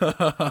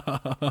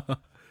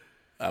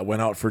 I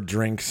went out for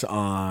drinks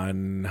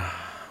on,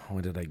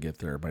 when did I get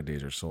there? My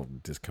days are so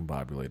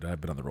discombobulated.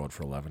 I've been on the road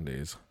for 11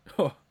 days.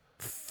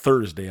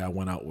 Thursday, I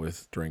went out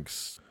with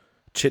drinks.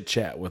 Chit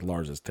chat with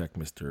Lars's tech,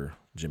 Mr.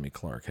 Jimmy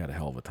Clark. Had a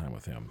hell of a time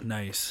with him.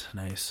 Nice.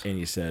 And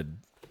he said,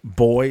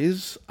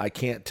 boys, I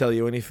can't tell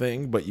you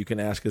anything, but you can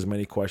ask as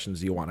many questions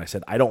as you want. I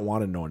said, I don't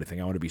want to know anything.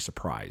 I want to be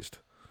surprised.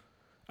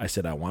 I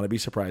said, I want to be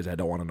surprised. I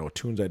don't want to know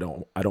tunes. I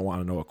don't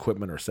want to know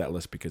equipment or set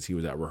list because he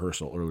was at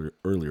rehearsal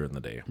earlier in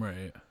the day.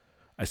 Right.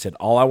 I said,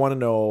 all I want to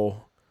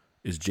know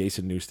is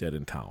Jason Newsted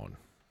in town.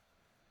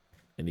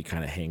 And he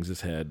kind of hangs his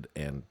head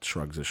and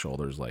shrugs his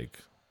shoulders like,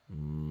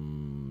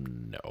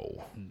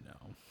 No.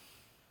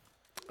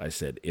 I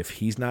said, if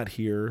he's not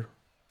here,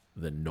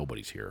 then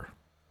nobody's here.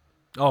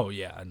 Oh,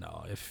 yeah,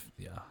 no.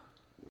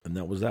 And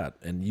that was that.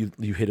 And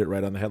you hit it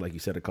right on the head, like you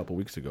said a couple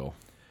weeks ago.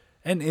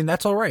 And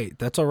that's all right.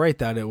 That's all right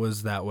that it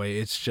was that way.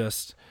 It's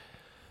just,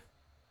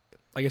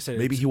 like I said,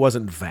 maybe he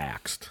wasn't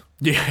vaxxed.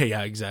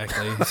 Yeah,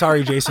 exactly.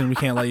 Sorry, Jason, we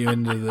can't let you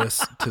into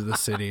the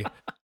city.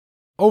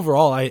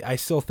 Overall, I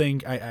still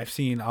think I've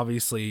seen,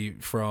 obviously,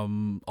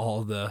 from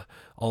all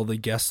the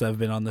guests that have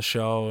been on the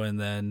show, and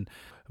then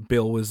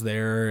Bill was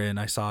there, and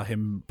I saw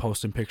him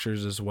posting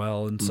pictures as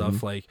well and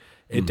stuff. Like,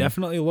 it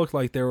definitely looked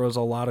like there was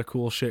a lot of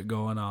cool shit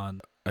going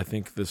on. I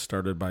think this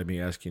started by me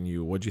asking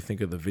you, what'd you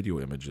think of the video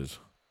images?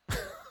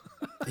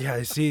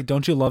 Yeah, see,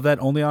 don't you love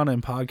that? Only on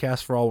in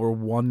Podcast for All, where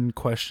one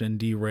question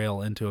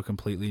derail into a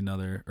completely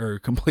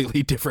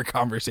different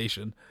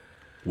conversation.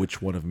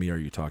 Which one of me are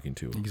you talking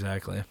to?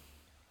 Exactly.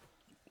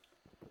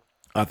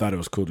 I thought it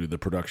was cool, dude. The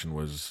production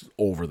was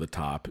over the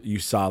top. You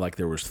saw like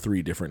there was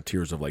 3 different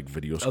tiers of like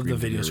video screens. Of the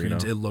video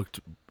screens, it looked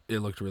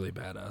really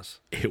badass.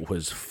 It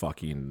was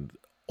fucking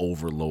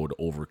overload,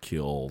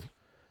 overkill.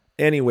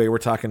 Anyway, we're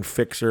talking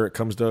Fixer. It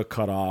comes to a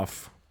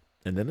cutoff,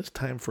 and then it's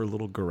time for a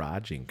little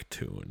garaging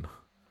tune.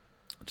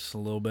 Just a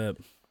little bit.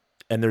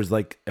 And there's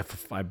like,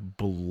 if I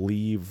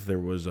believe there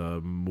was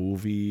a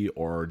movie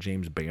or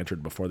James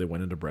bantered before they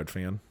went into Bread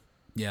Fan.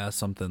 Yeah,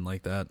 something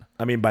like that.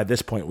 I mean, by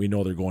this point, we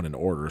know they're going in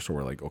order, so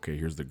we're like, okay,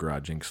 here's the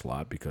Garage Inc.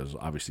 slot, because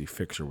obviously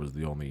Fixer was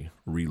the only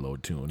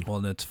reload tune. Well,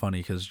 and it's funny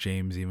because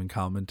James even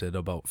commented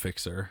about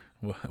Fixer.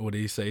 What did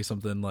he say?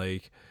 Something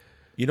like...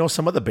 You know,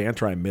 some of the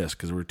banter I missed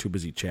because we were too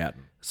busy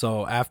chatting.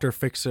 So after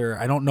Fixer,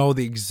 I don't know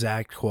the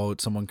exact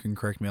quote. Someone can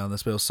correct me on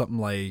this, but it was something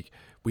like,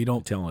 we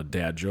don't... Telling a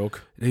dad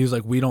joke? He was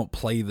like, we don't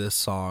play this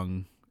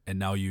song, and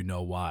now you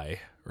know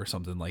why. Or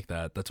something like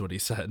that. That's what he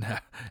said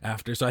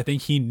after. So I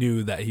think he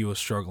knew that he was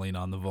struggling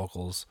on the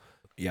vocals.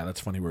 Yeah, that's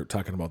funny. We were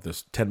talking about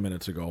this 10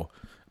 minutes ago.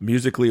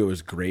 Musically, it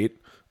was great.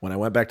 When I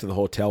went back to the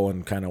hotel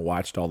and kind of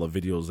watched all the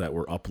videos that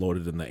were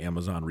uploaded in the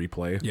Amazon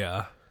replay,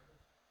 yeah,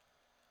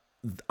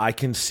 I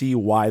can see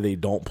why they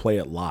don't play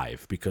it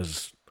live,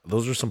 because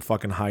those are some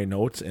fucking high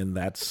notes, and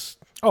that's...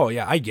 Oh,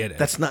 yeah, I get it.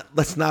 That's not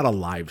a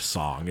live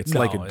song. It's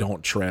like a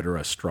Don't Tread or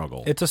a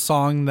Struggle. It's a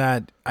song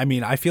that, I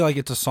mean, I feel like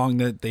it's a song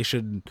that they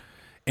should...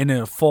 In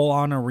a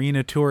full-on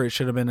arena tour, it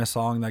should have been a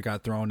song that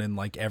got thrown in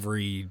like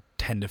every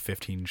 10 to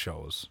 15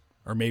 shows.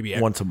 Or maybe...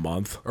 once a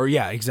month. Or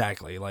yeah,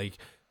 exactly. Like,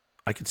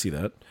 I could see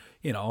that.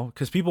 You know,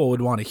 because people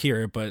would want to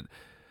hear it, but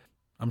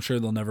I'm sure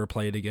they'll never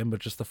play it again. But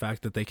just the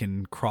fact that they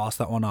can cross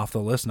that one off the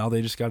list, now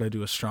they just got to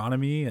do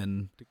Astronomy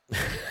and...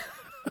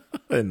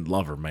 and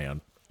Lover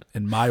Man.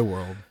 In my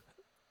world.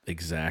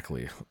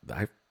 Exactly.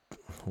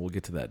 We'll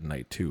get to that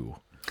night too.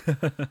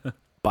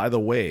 By the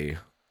way...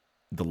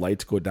 The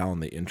lights go down,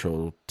 the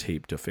intro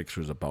tape to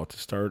Fixer is about to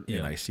start,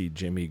 and I see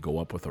Jimmy go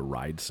up with a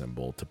ride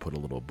symbol to put a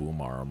little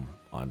boom arm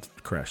on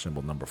crash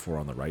symbol number 4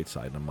 on the right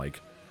side. And I'm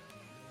like,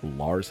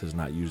 Lars has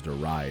not used a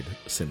ride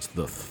since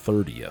the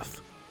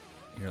 30th.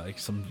 You're like,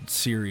 some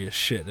serious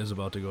shit is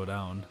about to go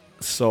down.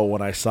 So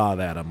when I saw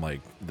that, I'm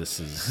like, this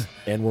is...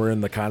 And we're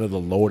in the kind of the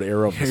load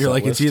era of the You're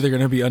like, list. it's either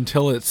going to be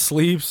Until It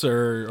Sleeps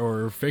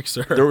or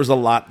Fixer. There's a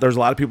lot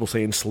of people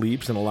saying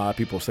Sleeps and a lot of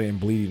people saying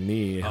Bleeding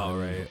Knee. Oh,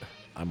 right.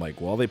 I'm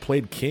like, well, they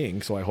played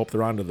King, so I hope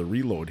they're on to the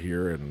reload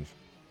here. And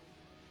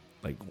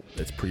like,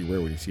 it's pretty rare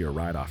when you see a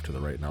ride off to the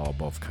right now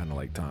above kind of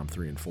like Tom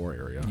 3 and 4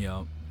 area.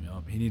 Yep.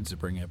 He needs to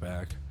bring it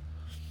back.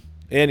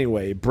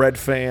 Anyway, Bread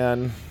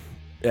Fan.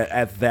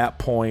 At that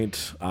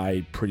point,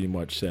 I pretty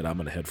much said I'm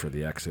going to head for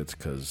the exits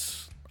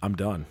because I'm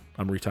done.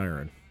 I'm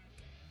retiring.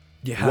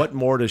 Yeah. What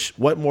more does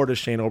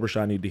Shane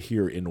Obershaw need to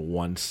hear in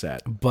one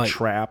set? But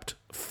Trapped,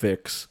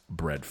 Fix,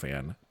 Bread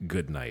Fan.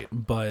 Good night.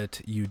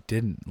 But you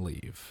didn't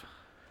leave.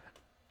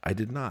 I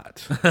did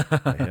not.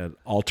 I had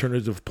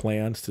alternative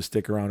plans to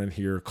stick around and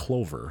hear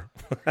Clover.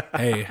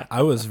 Hey,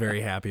 I was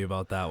very happy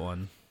about that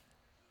one.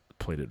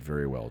 Played it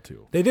very well,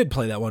 too. They did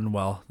play that one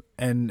well.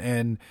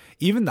 And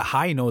even the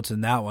high notes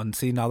in that one,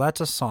 see, now that's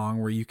a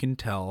song where you can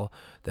tell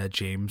that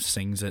James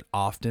sings it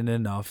often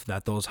enough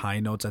that those high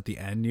notes at the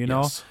end, you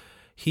know,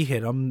 he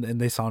hit them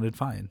and they sounded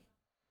fine.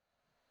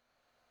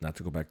 Not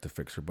to go back to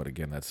Fixer, but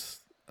again,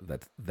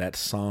 that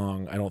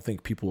song, I don't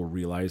think people will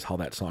realize how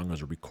that song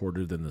was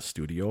recorded in the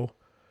studio.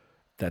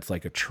 That's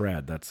like a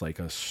tread. That's like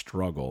a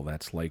struggle.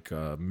 That's like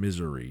a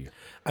misery.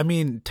 I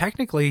mean,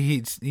 technically,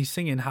 he's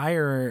singing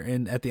higher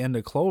at the end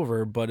of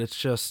Clover, but it's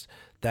just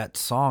that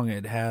song.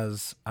 It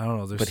has, I don't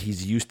know. But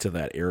he's used to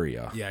that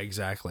area. Yeah,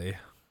 exactly.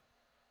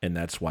 And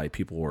that's why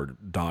people were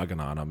dogging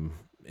on him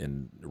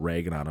and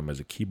ragging on him as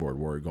a keyboard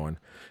warrior, going,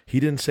 he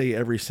didn't say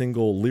every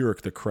single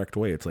lyric the correct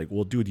way. It's like,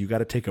 well, dude, you got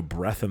to take a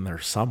breath in there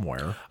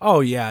somewhere.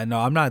 Oh yeah,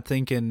 no, I'm not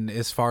thinking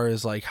as far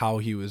as like how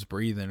he was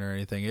breathing or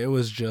anything. It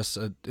was just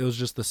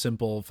the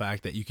simple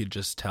fact that you could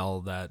just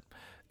tell that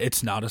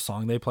it's not a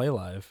song they play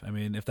live. I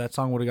mean, if that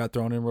song would have got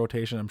thrown in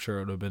rotation, I'm sure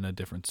it would have been a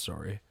different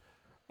story.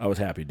 I was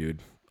happy, dude.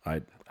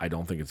 I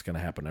don't think it's going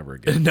to happen ever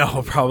again.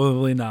 No,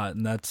 probably not.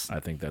 And I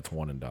think that's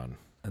one and done.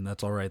 And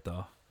that's all right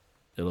though.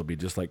 It'll be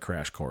just like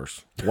Crash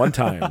Course. One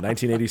time,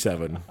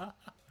 1987,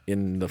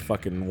 in the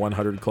fucking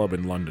 100 Club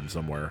in London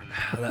somewhere.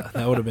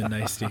 That would have been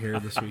nice to hear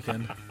this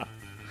weekend.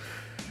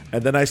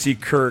 And then I see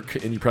Kirk,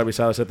 and you probably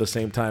saw this at the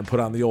same time, put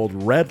on the old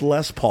red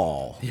Les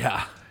Paul.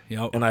 Yeah.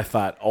 Yep. And I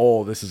thought,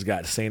 oh, this has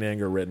got Saint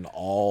Anger written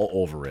all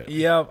over it.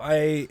 Yep.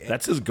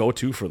 That's his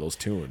go-to for those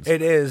tunes.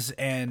 It is,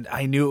 and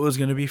I knew it was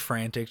going to be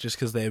Frantic just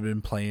because they had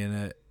been playing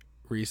it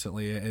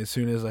recently. As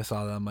soon as I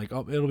saw that, I'm like,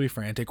 oh, it'll be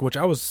Frantic, which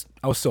I was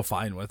still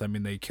fine with. I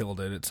mean, they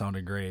killed it. It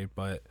sounded great,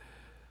 but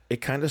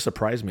it kind of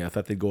surprised me. I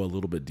thought they'd go a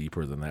little bit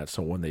deeper than that.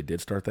 So when they did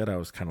start that, I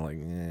was kind of like,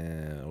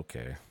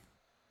 okay.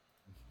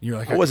 You're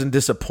like, I wasn't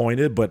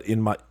disappointed, but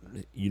in my,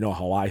 you know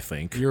how I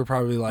think. You're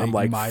probably like, I'm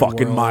like,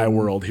 fucking My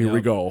World. Here we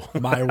go.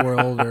 My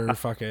World or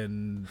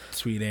fucking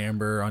Sweet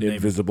Amber.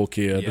 Invisible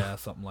Kid. Yeah,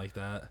 something like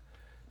that.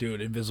 Dude,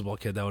 Invisible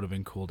Kid, that would have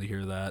been cool to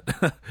hear that.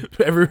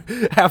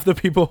 Half the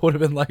people would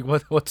have been like,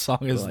 what song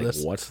is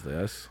this? What's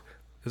this?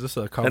 Is this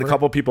a cover? And a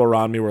couple of people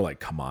around me were like,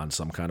 come on,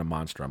 Some Kind of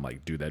Monster. I'm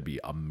like, dude, that'd be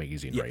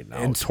amazing right now.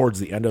 And towards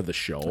the end of the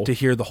show. To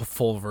hear the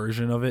full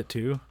version of it,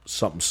 too.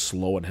 Something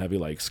slow and heavy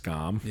like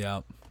Scum.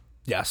 Yeah.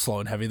 Yeah, slow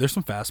and heavy. There's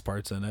some fast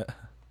parts in it.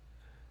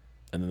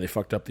 And then they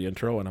fucked up the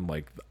intro, and I'm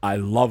like, I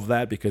love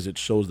that because it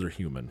shows they're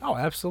human. Oh,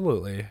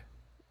 absolutely.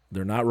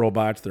 They're not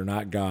robots. They're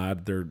not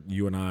God. They're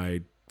you and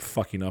I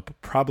fucking up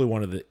probably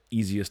one of the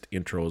easiest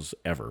intros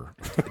ever.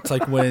 It's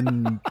like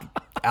when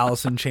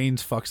Alice in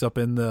Chains fucks up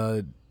in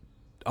the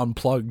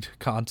Unplugged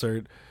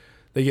concert.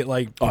 They get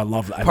like I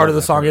love that. part of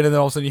the song in, and then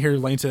all of a sudden you hear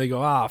Lane say, they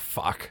go,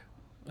 fuck.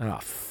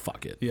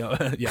 Fuck it.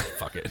 Yeah, yeah,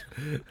 fuck it.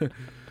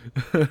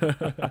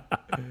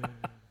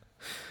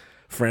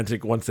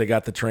 Frantic, once they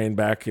got the train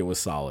back, it was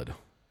solid.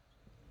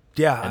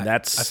 Yeah, and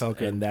that's I felt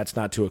good. And that's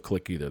not to a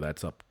click either.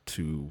 That's up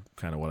to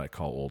kind of what I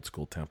call old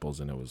school tempos,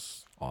 and it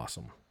was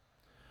awesome.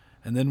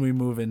 And then we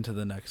move into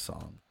the next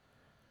song,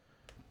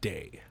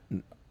 Day.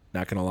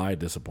 Not gonna lie,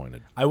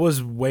 disappointed. I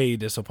was way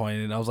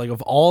disappointed. I was like,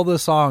 of all the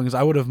songs,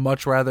 I would have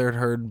much rather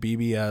heard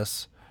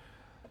BBS.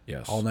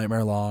 Yes. All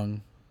Nightmare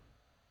Long.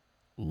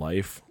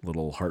 Life,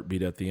 little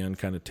heartbeat at the end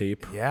kind of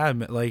tape. Yeah,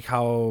 like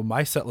how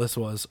my set list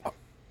was.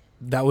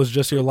 That was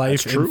Just Your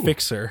Life and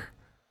Fixer.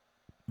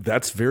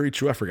 That's very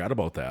true. I forgot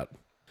about that.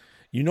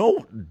 You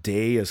know,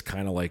 Day is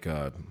kind of like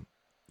a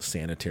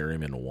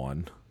Sanitarium in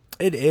one.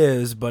 It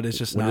is, but it's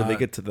just when not did they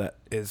get to that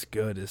as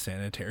good as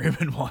Sanitarium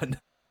in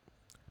one.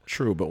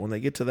 True, but when they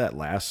get to that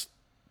last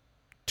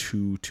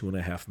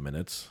 2.5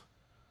 minutes,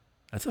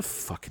 that's a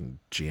fucking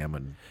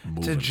jamming,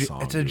 moving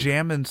song. It's a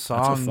jamming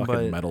song. That's a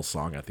fucking metal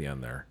song at the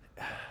end there.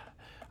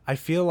 I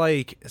feel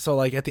like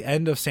at the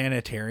end of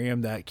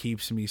Sanitarium, that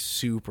keeps me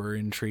super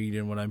intrigued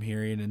in what I'm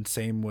hearing, and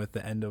same with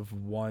the end of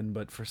one.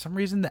 But for some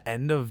reason, the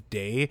end of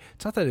Day,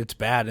 it's not that it's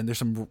bad, and there's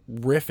some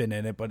riffing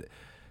in it, but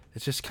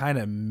it's just kind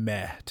of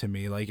meh to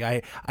me. Like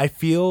I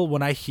feel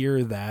when I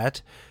hear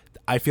that,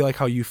 I feel like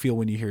how you feel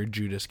when you hear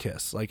Judas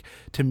Kiss. Like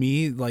to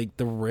me, like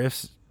the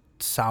riffs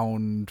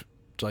sound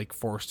like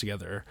forced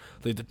together,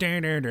 like the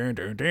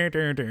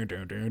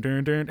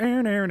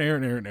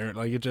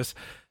like it just.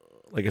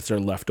 Like it's their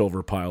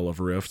leftover pile of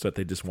riffs that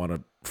they just want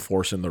to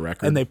force in the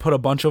record. And they put a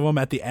bunch of them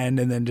at the end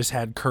and then just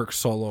had Kirk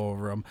solo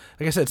over them.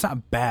 Like I said, it's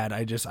not bad.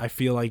 I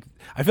feel like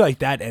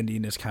that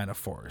ending is kind of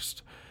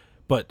forced.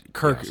 But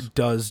Kirk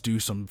does do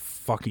some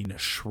fucking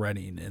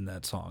shredding in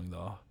that song,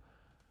 though.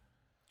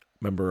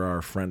 Remember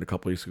our friend a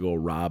couple weeks ago,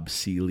 Rob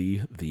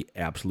Seeley, the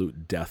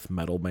absolute death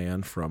metal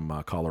man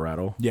from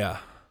Colorado? Yeah.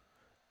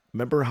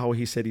 Remember how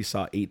he said he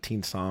saw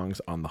 18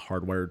 songs on the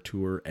Hardwired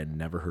tour and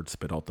never heard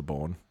Spit Out the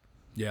Bone?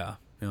 Yeah.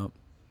 Yep.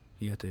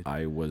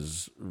 I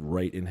was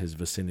right in his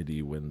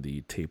vicinity when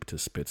the Tape to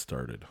Spit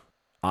started.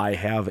 I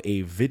have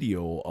a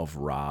video of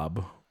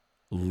Rob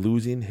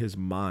losing his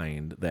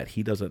mind that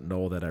he doesn't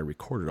know that I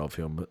recorded of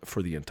him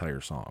for the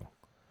entire song.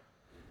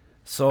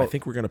 So I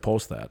think we're going to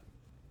post that.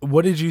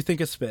 What did you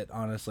think of Spit,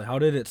 honestly? How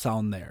did it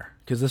sound there?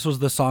 Because this was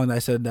the song that I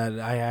said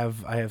that I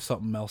have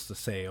something else to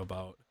say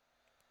about.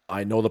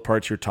 I know the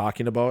parts you're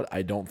talking about.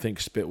 I don't think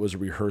Spit was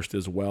rehearsed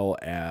as well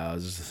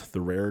as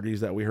the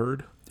rarities that we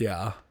heard.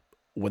 Yeah.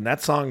 When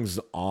that song's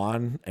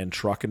on and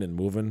trucking and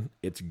moving,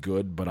 it's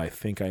good, but I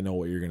think I know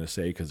what you're going to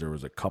say because there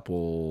was a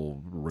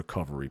couple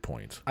recovery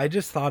points. I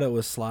just thought it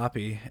was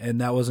sloppy, and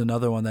that was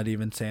another one that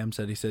even Sam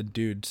said. He said,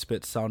 dude,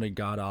 Spit sounded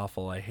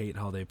god-awful. I hate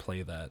how they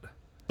play that.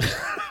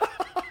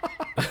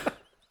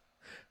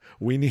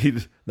 We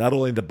need not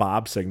only the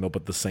Bob signal,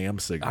 but the Sam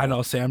signal. I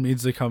know, Sam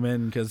needs to come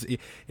in because,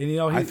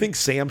 I think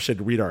Sam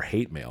should read our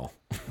hate mail.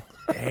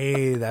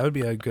 Hey, that would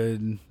be that'd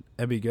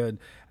be good.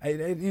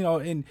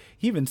 And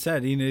he even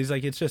said, he's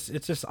like, it's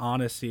just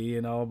honesty,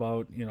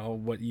 about,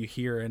 what you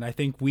hear. And I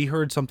think we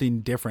heard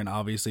something different,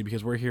 obviously,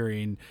 because we're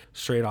hearing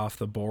straight off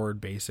the board,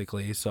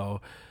 basically.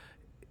 So,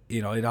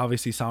 it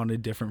obviously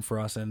sounded different for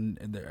us. And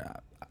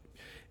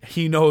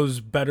he knows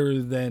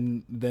better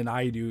than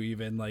I do,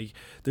 even. Like,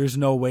 there's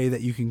no way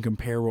that you can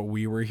compare what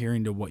we were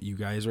hearing to what you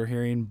guys were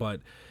hearing.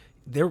 But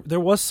there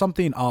was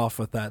something off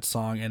with that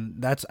song,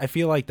 and I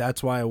feel like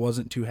that's why I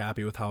wasn't too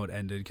happy with how it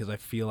ended, because I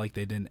feel like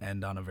they didn't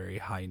end on a very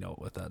high note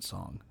with that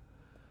song.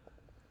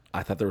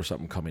 I thought there was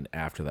something coming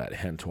after that,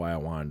 hence why I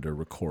wanted to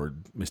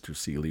record Mr.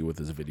 Seeley with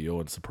his video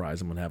and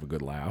surprise him and have a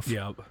good laugh.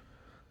 Yep.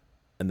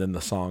 And then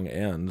the song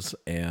ends,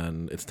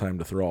 and it's time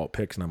to throw out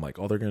picks, and I'm like,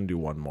 oh, they're going to do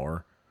one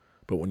more.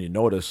 But when you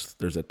notice,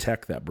 there's a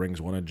tech that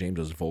brings one of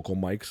James's vocal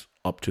mics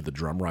up to the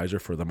drum riser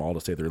for them all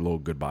to say their little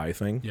goodbye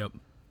thing. Yep.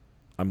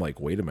 I'm like,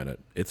 wait a minute,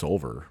 it's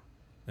over.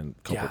 And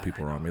a couple of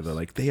people around me, they're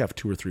like, they have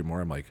 2 or 3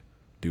 more. I'm like,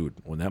 dude,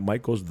 when that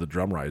mic goes to the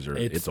drum riser,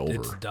 it's over.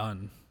 It's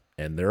done.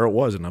 And there it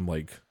was, and I'm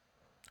like,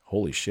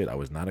 holy shit, I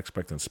was not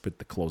expecting Spit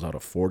to close out a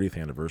 40th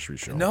anniversary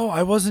show. No,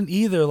 I wasn't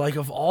either. Like,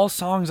 of all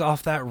songs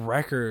off that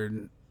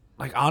record,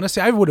 like,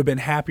 honestly, I would have been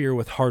happier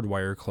with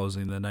Hardwire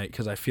closing the night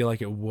because I feel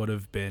like it would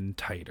have been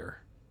tighter.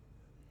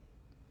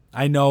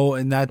 I know,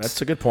 and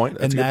that's a good point.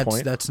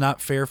 That's not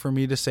fair for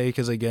me to say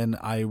because, again,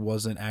 I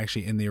wasn't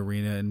actually in the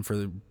arena, and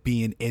for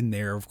being in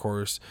there, of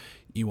course,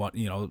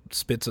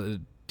 Spit's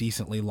a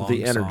decently long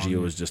The energy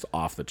song. was just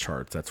off the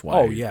charts. That's why.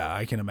 Oh, yeah,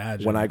 I can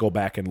imagine. When I go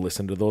back and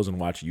listen to those and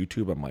watch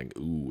YouTube, I'm like,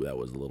 ooh, that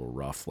was a little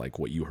rough, like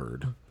what you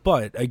heard.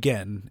 But,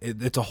 again,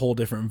 it's a whole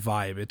different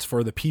vibe. It's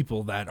for the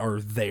people that are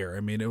there.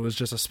 I mean, it was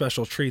just a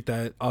special treat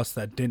that us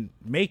that didn't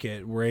make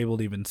it were able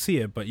to even see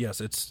it. But,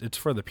 yes, it's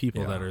for the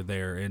people that are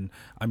there. And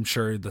I'm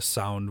sure the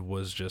sound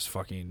was just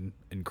fucking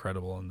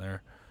incredible in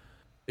there.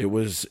 It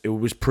was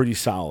pretty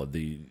solid.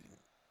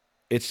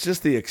 It's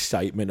just the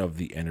excitement of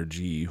the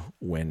energy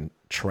when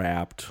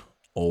Trapped,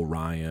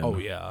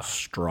 Orion,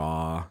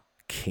 Straw,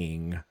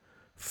 King,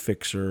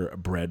 Fixer,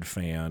 Bread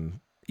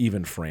Fan,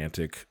 even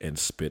Frantic, and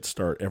Spit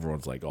start.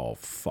 Everyone's like, "Oh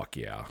fuck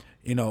yeah!"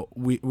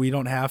 We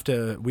don't have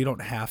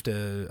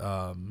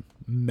to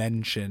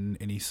mention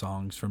any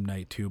songs from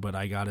night 2, but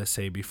I gotta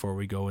say before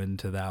we go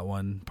into that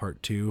one,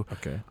 part 2,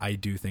 I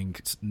do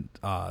think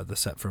the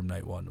set from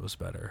night 1 was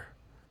better.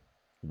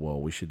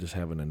 Well, we should just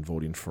have an in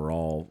voting for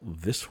all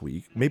this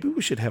week. Maybe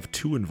we should have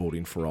 2 in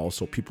voting for all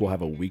so people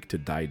have a week to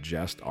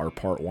digest our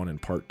part 1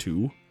 and part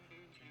 2, and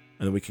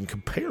then we can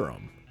compare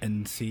them.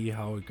 And see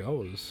how it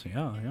goes.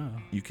 Yeah.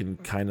 You can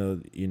kind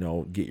of,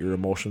 get your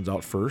emotions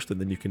out first, and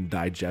then you can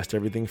digest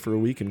everything for a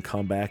week and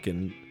come back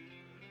and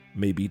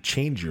maybe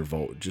change your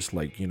vote, just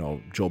like,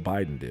 Joe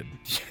Biden did.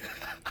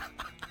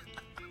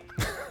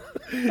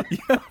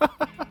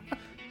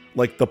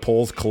 Like the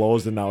polls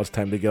closed and now it's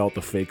time to get out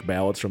the fake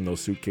ballots from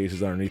those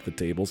suitcases underneath the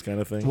tables kind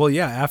of thing. Well,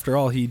 yeah, after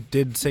all, he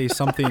did say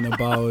something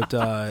about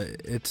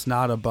it's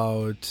not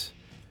about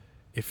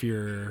if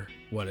you're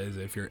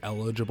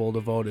eligible to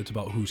vote, it's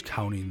about who's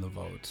counting the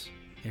votes.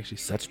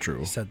 That's true.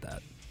 He said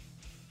that.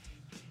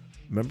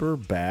 Remember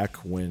back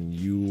when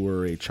you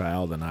were a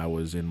child and I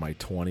was in my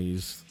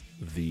 20s,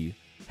 the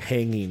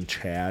hanging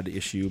Chad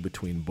issue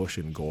between Bush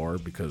and Gore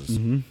because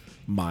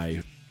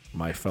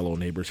my fellow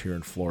neighbors here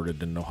in Florida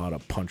didn't know how to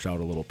punch out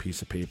a little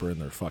piece of paper in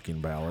their fucking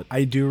ballot.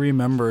 I do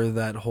remember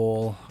that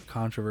whole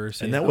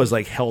controversy. And that was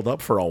like held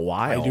up for a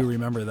while. I do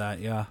remember that,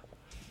 yeah.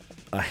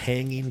 A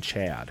hanging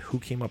Chad. Who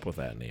came up with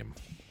that name?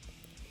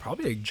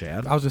 Probably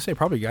Chad. I was going to say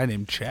probably a guy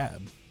named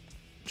Chad.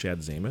 Chad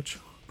Zamich?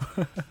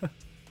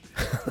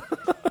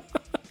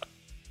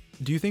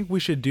 Do you think we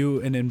should do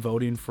an in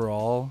voting for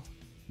all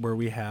where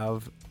we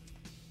have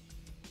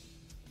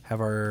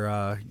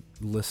our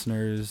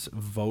listeners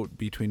vote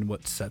between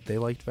what set they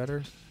liked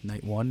better,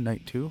 night 1,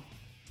 night 2?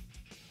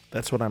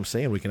 That's what I'm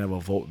saying. We can have a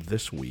vote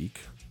this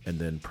week, and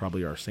then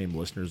probably our same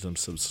listeners and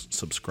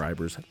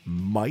subscribers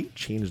might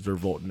change their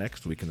vote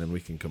next week, and then we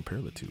can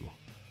compare the two.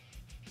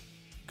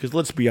 Because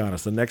let's be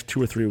honest, the next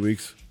 2 or 3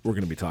 weeks, we're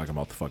going to be talking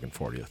about the fucking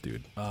 40th,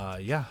 dude.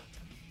 Yeah.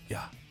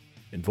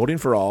 And voting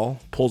for all,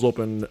 polls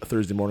open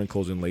Thursday morning,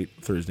 closing late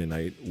Thursday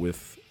night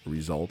with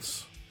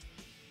results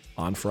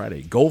on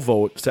Friday. Go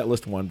vote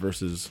Setlist 1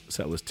 versus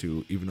Setlist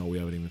 2, even though we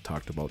haven't even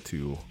talked about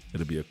 2.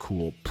 It'll be a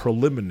cool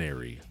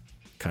preliminary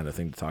kind of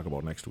thing to talk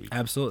about next week.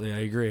 Absolutely, I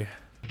agree.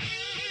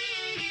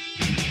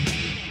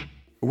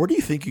 Where do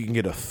you think you can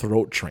get a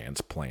throat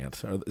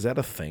transplant? Is that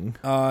a thing?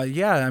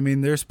 Yeah, I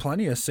mean, there's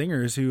plenty of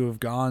singers who have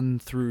gone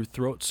through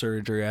throat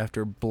surgery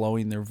after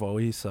blowing their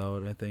voice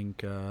out. I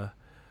think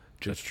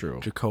that's true.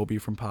 Jacoby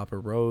from Papa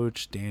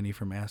Roach, Danny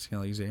from Asking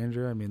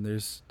Alexandria. I mean,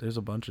 there's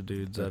a bunch of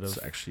dudes that's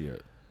actually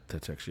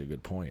a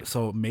good point.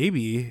 So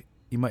maybe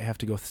you might have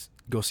to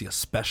go see a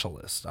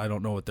specialist. I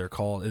don't know what they're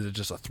called. Is it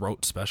just a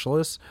throat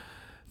specialist?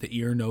 The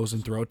ear, nose,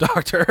 and throat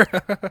doctor.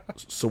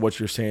 So what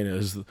you're saying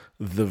is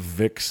the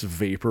Vicks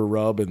vapor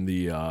rub and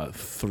the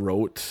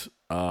throat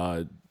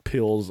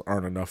pills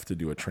aren't enough to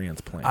do a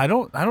transplant. I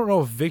don't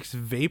know if Vicks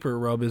vapor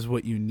rub is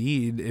what you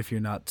need if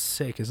you're not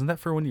sick. Isn't that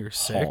for when you're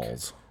sick?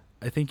 Halls.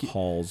 I think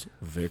Halls,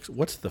 Vicks.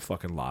 What's the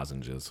fucking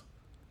lozenges?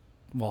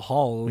 Well,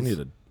 Halls. We need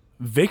a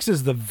Vicks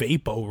is the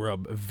Vapo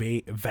rub.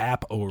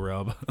 Vapo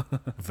rub.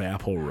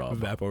 Vapo rub.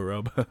 Vapo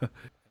rub.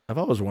 I've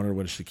always wondered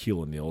when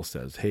Shaquille O'Neal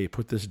says, "Hey,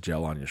 put this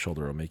gel on your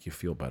shoulder; it'll make you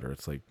feel better."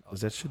 It's like,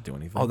 does that shit do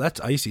anything? Oh,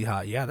 that's Icy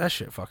Hot. Yeah, that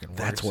shit fucking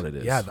works. That's what it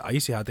is. Yeah, the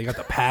Icy Hot. They got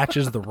the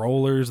patches, the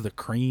rollers, the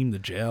cream, the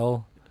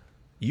gel.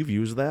 You've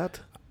used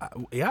that?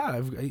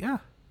 Yeah.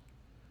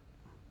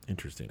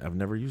 Interesting. I've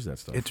never used that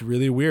stuff. It's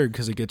really weird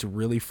because it gets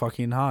really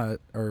fucking hot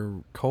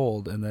or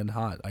cold and then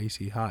hot,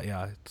 icy hot.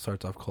 Yeah, it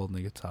starts off cold and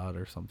it gets hot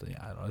or something. Yeah,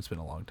 I don't know. It's been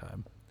a long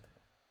time.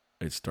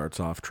 It starts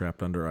off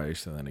trapped under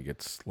ice and then it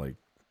gets like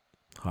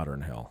hotter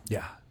than hell.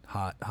 Yeah,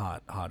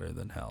 hotter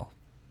than hell.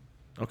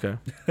 Okay.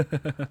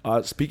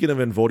 Speaking of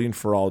in voting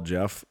for all,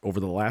 Jeff, over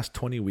the last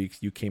 20 weeks,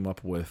 you came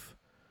up with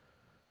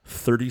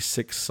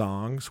 36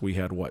 songs. We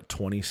had,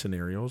 20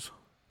 scenarios?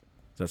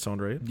 Does that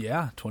sound right?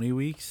 Yeah, 20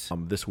 weeks.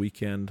 This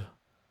weekend,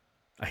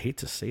 I hate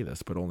to say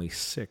this, but only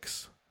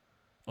 6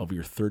 of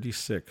your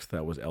 36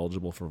 that was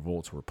eligible for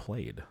votes were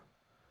played.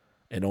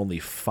 And only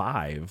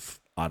 5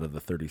 out of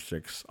the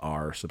 36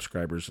 are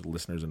subscribers,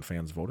 listeners, and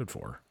fans voted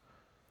for.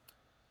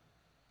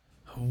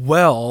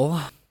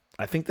 Well,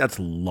 I think that's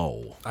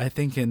low. I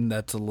think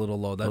that's a little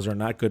low. Those are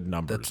not good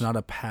numbers. That's not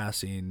a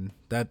passing.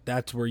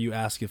 That's where you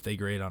ask if they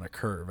grade on a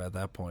curve at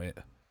that point.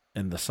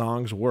 And the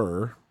songs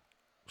were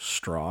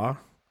Straw,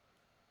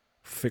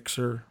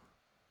 Fixer,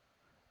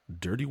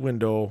 Dirty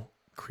Window,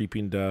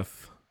 Creeping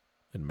Death,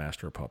 and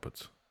Master of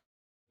Puppets.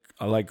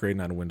 I like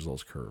grading on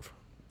Winslow's curve.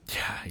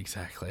 Yeah,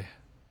 exactly.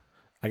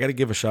 I got to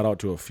give a shout out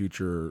to a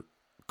future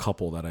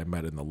couple that I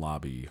met in the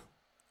lobby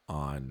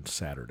on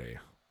Saturday.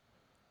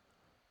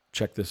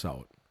 Check this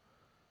out.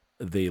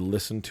 They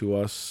listened to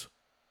us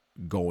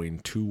going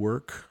to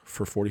work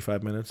for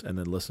 45 minutes and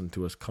then listened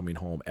to us coming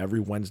home. Every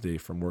Wednesday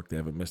from work, they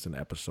haven't missed an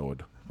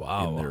episode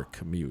in their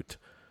commute.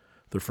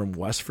 They're from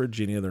West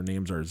Virginia. Their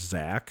names are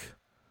Zach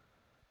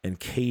and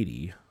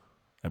Katie.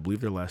 I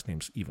believe their last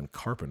name's even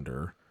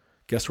Carpenter.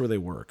 Guess where they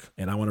work?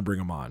 And I want to bring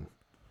them on.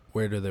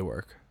 Where do they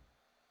work?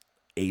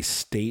 A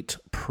state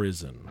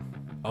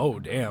prison. Oh,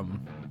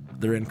 damn.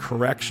 They're in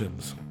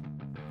corrections.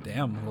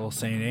 Damn, a little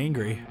Saint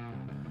Angry.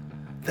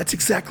 That's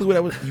exactly what I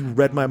was. You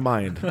read my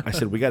mind. I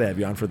said, we got to have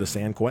you on for the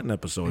San Quentin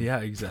episode. Yeah,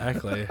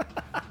 exactly.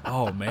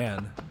 Oh,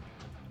 man.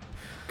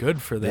 Good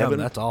for them.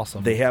 That's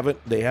awesome. They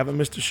haven't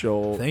missed a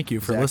show. Thank you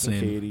for Zach listening.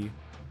 And Katie.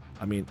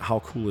 I mean, how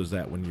cool is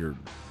that when you're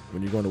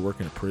going to work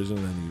in a prison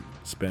and you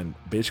spend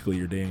basically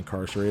your day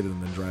incarcerated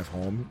and then drive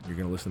home? You're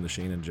going to listen to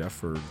Shane and Jeff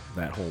for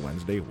that whole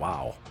Wednesday?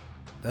 Wow.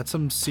 That's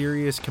some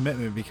serious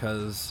commitment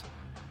because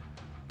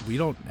we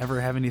don't ever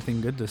have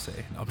anything good to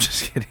say. No, I'm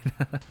just kidding.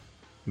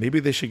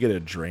 Maybe they should get a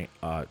drink.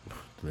 Can't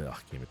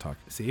even talk.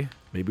 See?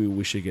 Maybe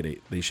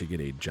they should get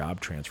a job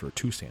transfer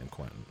to San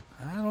Quentin.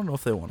 I don't know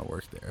if they want to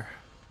work there.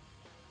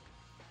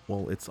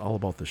 Well, it's all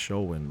about the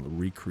show and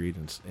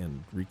recreating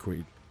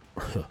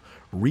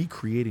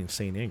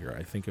Saint Anger.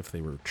 I think if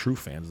they were true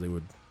fans, they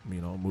would,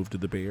 move to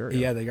the Bay Area.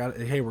 Yeah, they got.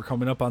 Hey, we're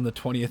coming up on the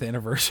 20th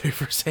anniversary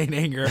for Saint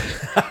Anger.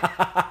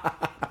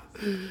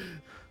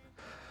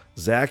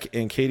 Zach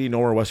and Katie know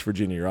where West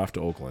Virginia. You're off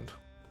to Oakland.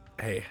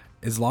 Hey,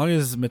 as long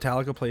as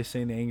Metallica plays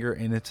Saint Anger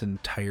in its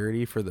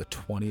entirety for the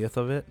 20th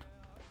of it,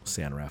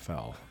 San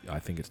Rafael. I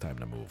think it's time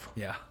to move.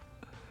 Yeah.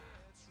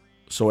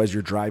 So as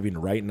you're driving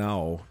right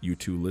now, you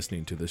two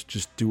listening to this,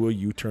 just do a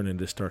U-turn and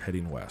just start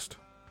heading west.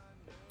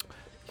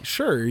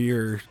 Sure,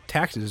 your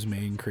taxes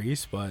may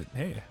increase, but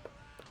hey,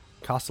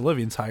 cost of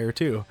living's higher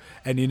too.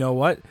 And you know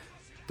what?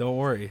 Don't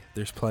worry,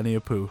 there's plenty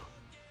of poo.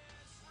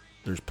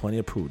 There's plenty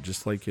of poo,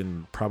 just like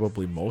in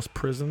probably most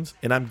prisons.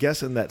 And I'm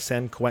guessing that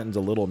San Quentin's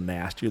a little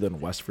nastier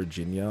than West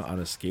Virginia on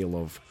a scale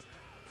of,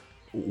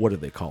 what do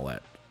they call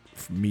that?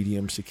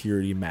 Medium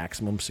security,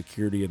 maximum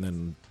security, and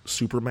then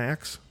super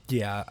max?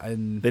 Yeah,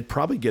 and they'd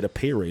probably get a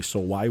pay raise, so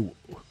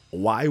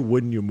why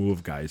wouldn't you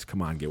move, guys?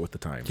 Come on, get with the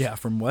times. Yeah,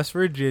 from West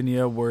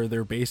Virginia, where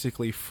they're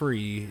basically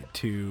free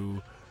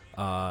to,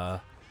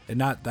 and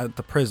not that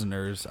the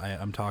prisoners,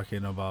 I'm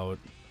talking about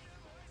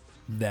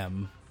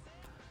them.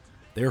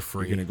 They're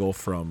free. You're going to go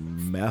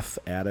from meth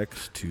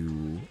addicts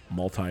to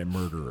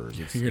multi-murderers.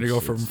 You're going to go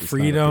from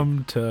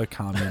freedom to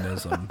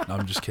communism. No,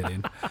 I'm just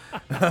kidding.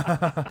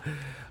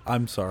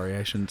 I'm sorry,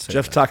 I shouldn't say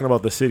Jeff's that. talking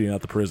about the city,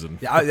 not the prison.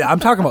 Yeah, I'm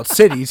talking about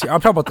cities here.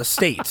 I'm talking about the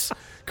states,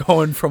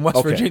 going from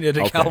West Virginia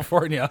to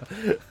California.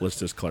 Let's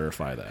just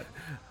clarify that.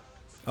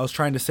 I was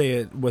trying to say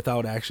it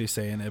without actually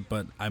saying it,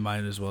 but I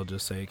might as well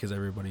just say it because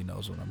everybody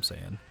knows what I'm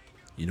saying.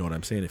 You know what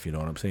I'm saying if you know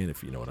what I'm saying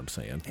if you know what I'm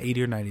saying.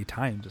 80 or 90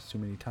 times. It's too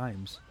many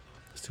times.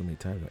 It's too many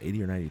times.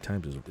 80 or 90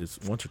 times is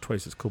once or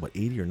twice is cool, but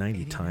 80 or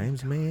 90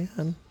 times,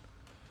 man.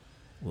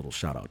 A little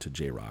shout out to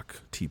J-Rock,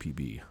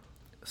 TPB.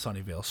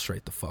 Sunnyvale,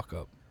 straight the fuck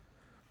up.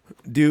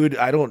 Dude,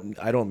 I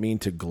don't mean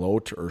to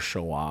gloat or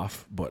show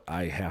off, but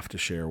I have to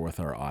share with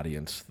our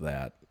audience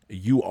that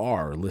you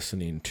are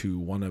listening to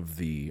one of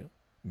the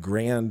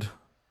grand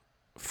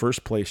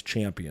first place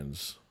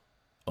champions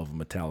of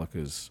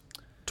Metallica's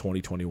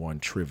 2021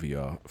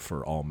 trivia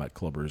for all Met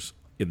Clubbers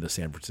in the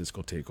San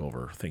Francisco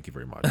Takeover. Thank you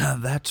very much.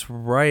 That's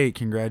right.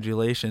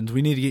 Congratulations.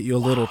 We need to get you a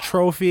little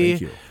trophy.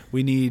 Thank you.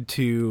 We need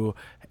to,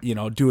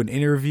 do an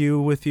interview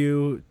with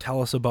you. Tell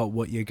us about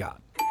what you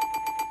got.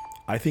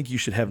 I think you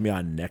should have me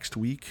on next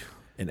week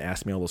and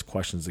ask me all those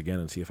questions again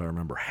and see if I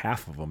remember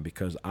half of them,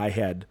 because I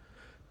had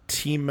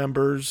team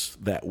members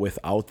that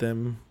without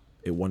them,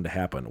 it wouldn't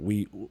happen.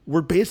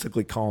 We're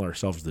basically calling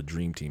ourselves the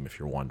Dream Team, if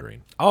you're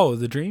wondering. Oh,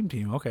 the Dream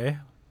Team. Okay.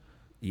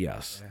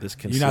 Yes, this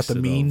You're not the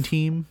mean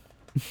team.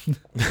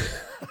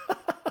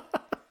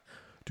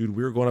 Dude,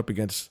 we were going up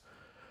against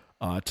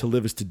To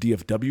Live is to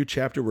DFW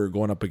chapter. We were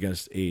going up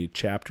against a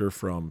chapter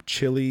from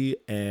Chile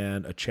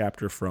and a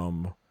chapter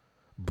from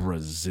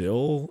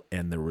Brazil,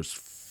 and there was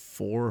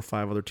 4 or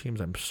 5 other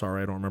teams. I'm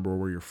sorry, I don't remember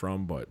where you're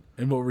from, but.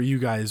 And what were you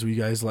guys? Were you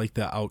guys like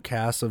the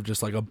outcasts of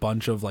just like a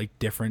bunch of like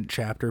different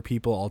chapter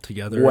people all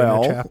together in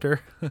a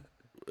chapter?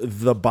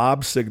 The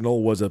Bob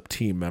Signal was a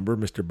team member,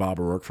 Mr. Bob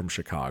O'Rourke from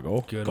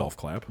Chicago. Good. Golf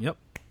clap. Yep.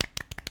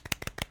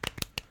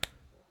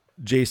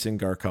 Jason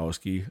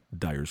Garkowski,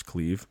 Dyers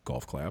Cleave,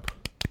 golf clap.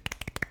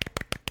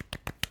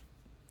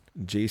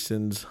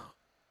 Jason's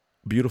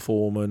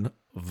beautiful woman,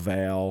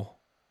 Val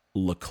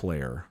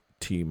LeClaire,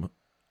 team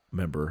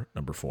member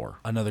number 4.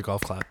 Another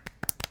golf clap.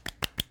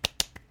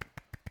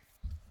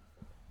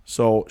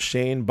 So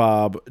Shane,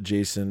 Bob,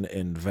 Jason,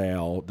 and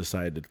Val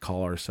decided to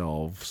call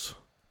ourselves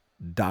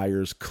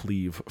Dyers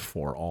Cleave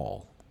for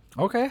All.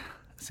 Okay.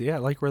 See, I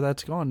like where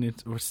that's going.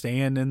 We're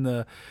staying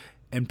in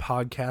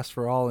podcast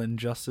for all and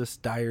Justice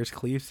Dyers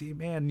Cleave. See,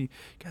 man, you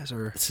guys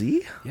are.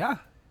 See? Yeah.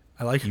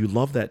 I like you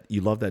love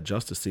that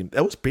Justice theme.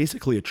 That was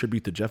basically a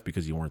tribute to Jeff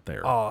because you weren't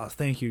there. Oh,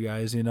 thank you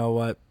guys. You know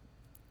what?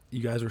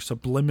 You guys are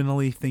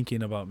subliminally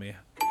thinking about me.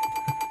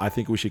 I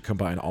think we should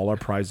combine all our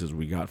prizes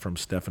we got from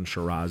Stefan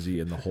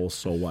Shirazi and the whole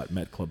So What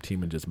Met Club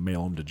team and just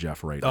mail them to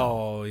Jeff right now.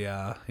 Oh,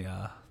 yeah.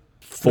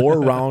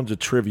 4 rounds of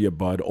trivia,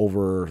 bud,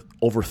 over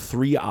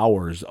 3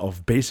 hours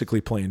of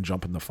basically playing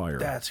Jump in the Fire.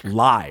 That's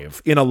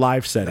live, in a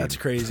live setting. That's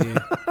crazy.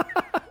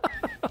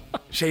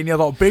 Shane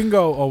yelled out,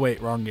 bingo. Oh,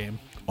 wait, wrong game.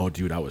 Oh,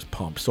 dude, I was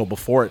pumped. So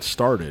before it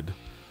started,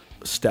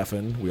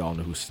 Stefan, we all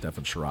know who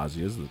Stefan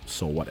Shirazi is, the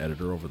So What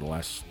editor over the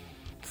last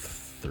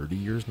 30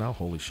 years now.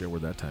 Holy shit,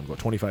 where'd that time go?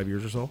 25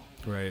 years or so?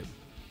 Right.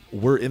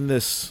 We're in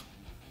this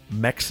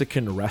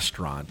Mexican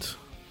restaurant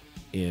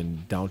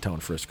in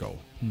downtown Frisco.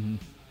 Mm-hmm.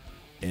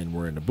 And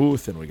we're in the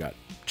booth, and we got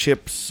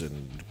chips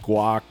and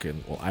guac.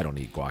 And, well, I don't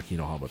eat guac. You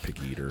know how I'm a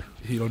picky eater.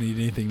 You don't eat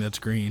anything that's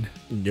green.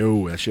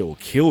 No, that shit will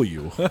kill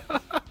you.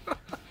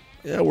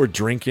 Yeah, we're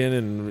drinking,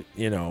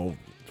 and,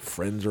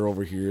 friends are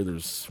over here.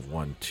 There's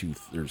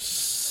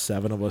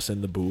 7 of us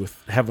in the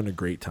booth having a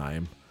great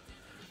time.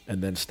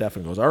 And then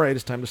Stefan goes, all right,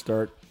 it's time to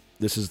start.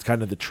 This is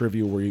kind of the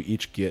trivia where you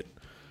each get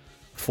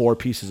 4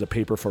 pieces of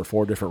paper for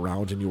 4 different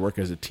rounds, and you work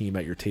as a team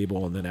at your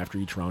table, and then after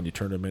each round you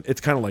turn them in.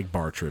 It's kind of like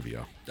bar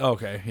trivia.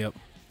 Okay, yep.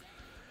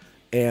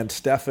 And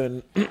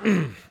Stefan,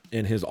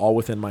 in his All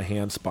Within My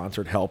Hands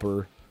sponsored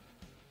helper,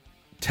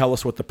 tell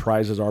us what the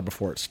prizes are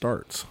before it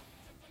starts.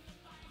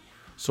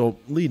 So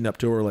leading up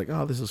to it, we're like,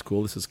 oh, this is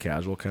cool. This is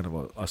casual, kind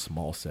of a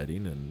small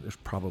setting, and there's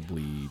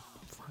probably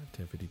 5,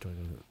 10, 15, 20,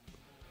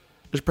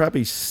 there's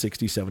probably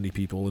 60, 70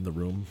 people in the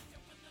room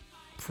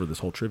for this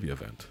whole trivia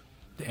event.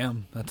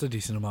 Damn, that's a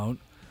decent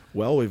amount.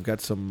 Well, we've got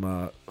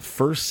some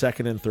first,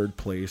 second, and third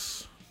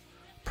place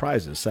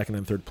prizes. Second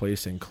and third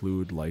place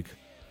include like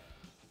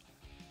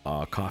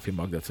a coffee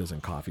mug that says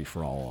 "In Coffee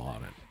for All"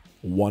 on it,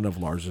 one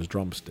of Lars's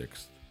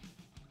drumsticks,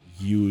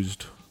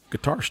 used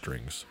guitar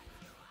strings,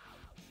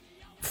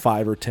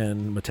 5 or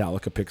 10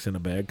 Metallica picks in a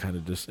bag, kind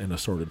of just in a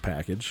sorted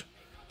package,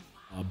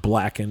 a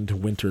blackened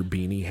winter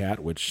beanie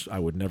hat, which I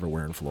would never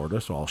wear in Florida,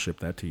 so I'll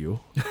ship that to you.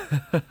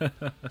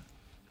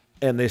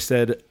 And they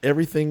said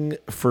everything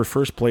for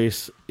first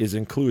place is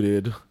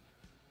included,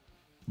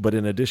 but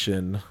in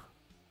addition,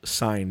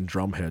 signed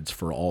drum heads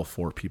for all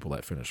 4 people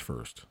that finished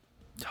first.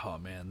 Oh,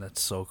 man,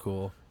 that's so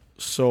cool.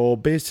 So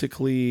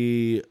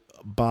basically,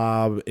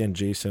 Bob and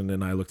Jason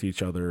and I looked at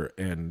each other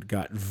and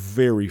got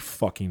very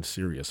fucking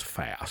serious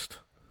fast.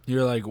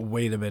 You're like,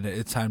 wait a minute,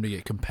 it's time to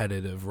get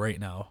competitive right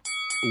now.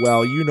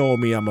 Well, you know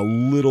me, I'm a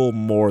little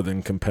more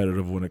than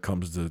competitive when it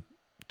comes to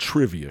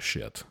trivia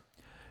shit.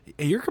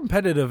 You're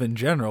competitive in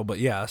general, but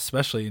yeah,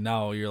 especially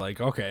now you're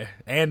like, okay,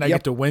 and I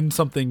get to win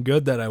something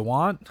good that I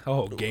want?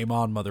 Oh, game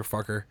on,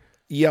 motherfucker.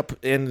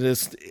 Yep, and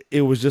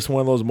it was just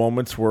one of those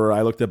moments where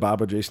I looked at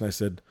Bob and Jason, I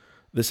said,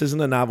 this isn't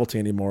a novelty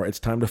anymore. It's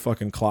time to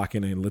fucking clock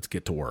in and let's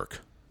get to work.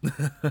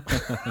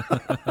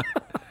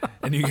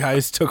 And you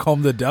guys took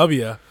home the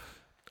W.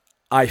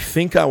 I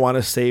think I want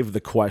to save the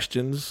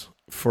questions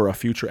for a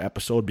future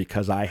episode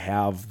because I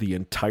have the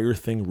entire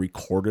thing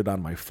recorded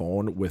on my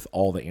phone with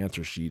all the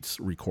answer sheets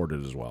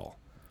recorded as well.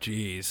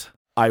 Jeez.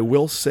 I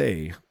will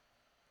say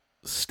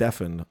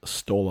Stefan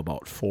stole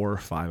about 4 or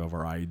 5 of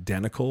our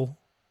identical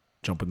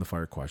Jump in the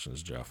Fire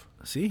questions, Jeff.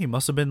 See, he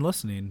must have been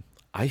listening.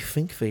 I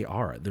think they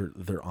are.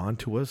 They're on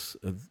to us.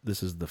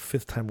 This is the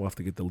 5th time we'll have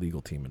to get the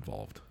legal team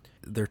involved.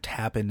 They're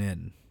tapping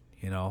in.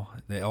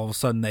 They all of a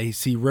sudden they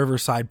see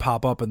Riverside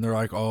pop up and they're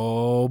like,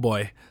 "Oh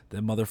boy, the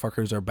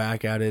motherfuckers are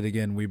back at it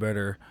again. We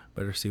better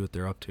see what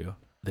they're up to."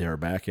 They are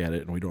back at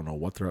it, and we don't know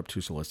what they're up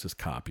to, so let's just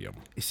copy them.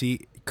 You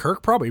see,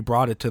 Kirk probably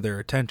brought it to their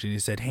attention. He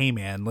said, "Hey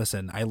man,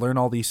 listen, I learn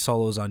all these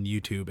solos on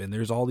YouTube, and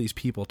there's all these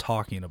people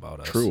talking about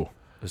us." True,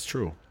 it's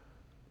true.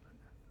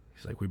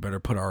 He's like, "We better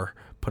put our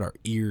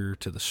ear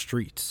to the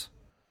streets."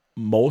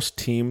 Most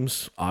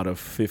teams out of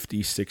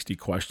 50, 60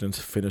 questions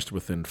finished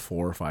within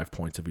 4 or 5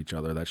 points of each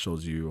other. That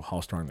shows you how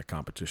strong the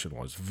competition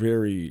was.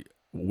 Very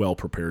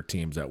well-prepared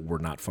teams that were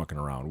not fucking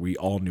around. We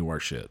all knew our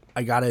shit.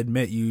 I gotta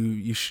admit,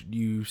 you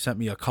sent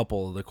me a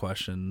couple of the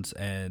questions,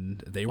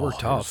 and they were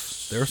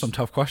tough. There were some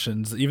tough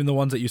questions. Even the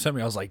ones that you sent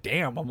me, I was like,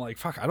 damn. I'm like,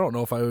 fuck. I don't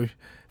know if I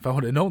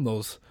would have known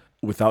those.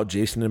 Without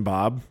Jason and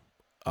Bob,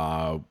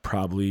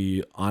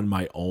 probably on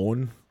my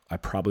own, I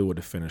probably would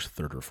have finished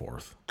third or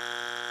fourth.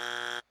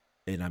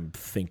 And I'm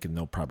thinking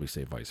they'll probably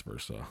say vice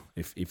versa.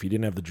 If you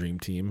didn't have the dream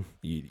team,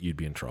 you'd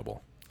be in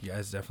trouble. You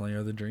guys definitely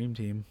are the dream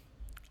team.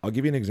 I'll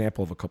give you an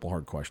example of a couple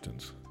hard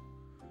questions.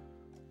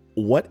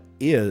 What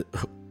is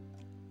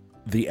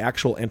the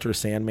actual Enter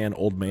Sandman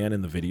old man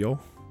in the video?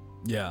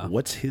 Yeah.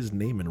 What's his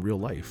name in real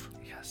life?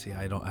 Yeah, see,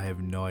 I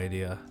have no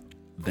idea.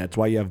 That's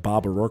why you have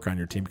Bob O'Rourke on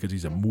your team, because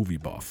he's a movie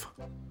buff.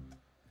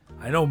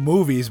 I know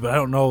movies, but I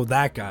don't know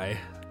that guy.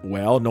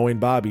 Well, knowing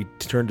Bob, he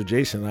turned to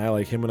Jason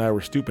and him and I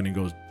were stupid, and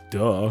he goes,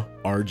 duh,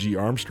 R.G.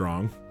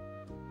 Armstrong.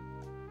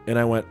 And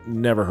I went,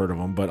 never heard of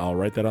him, but I'll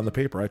write that on the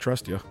paper. I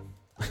trust you.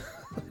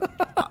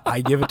 I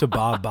give it to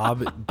Bob.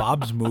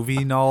 Bob's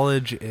movie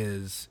knowledge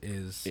is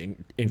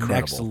incredible,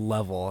 next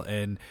level,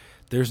 and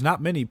there's not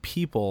many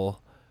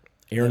people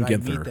Aaron that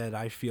Ginther I meet that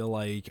I feel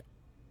like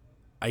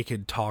I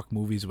could talk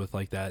movies with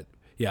like that.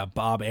 Yeah,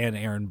 Bob and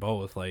Aaron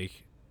both.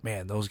 Like,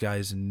 man, those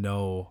guys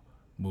know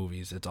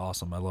movies. It's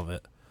awesome. I love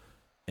it.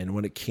 And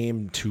when it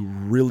came to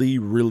really,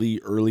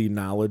 really early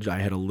knowledge, I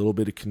had a little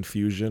bit of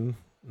confusion.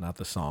 Not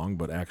the song,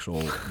 but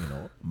actual,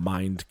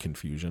 mind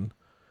confusion.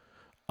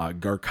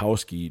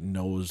 Garkowski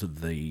knows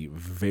the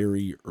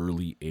very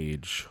early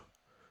age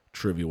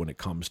trivia when it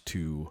comes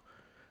to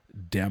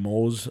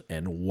demos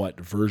and what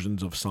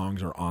versions of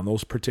songs are on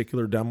those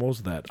particular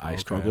demos that I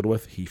struggled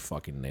with. He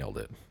fucking nailed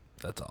it.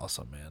 That's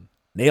awesome, man.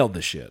 Nailed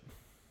the shit.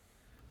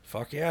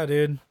 Fuck yeah,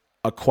 dude.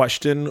 A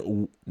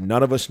question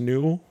none of us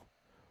knew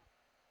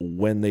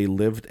when they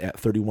lived at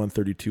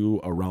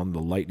 3132 around the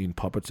Lightning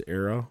Puppets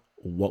era.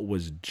 What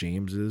was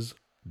James's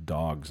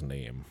dog's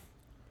name?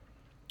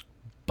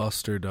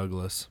 Buster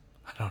Douglas.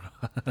 I don't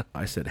know.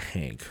 I said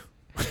Hank.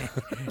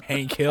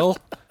 Hank Hill?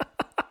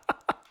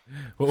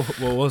 What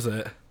was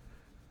it?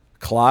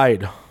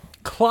 Clyde.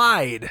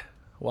 Clyde.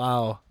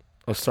 Wow.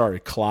 Oh, sorry,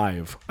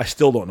 Clive. I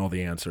still don't know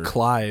the answer.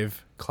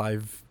 Clive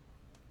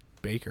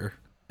Baker.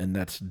 And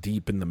that's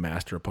deep in the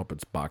Master of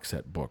Puppets box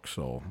set book.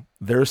 So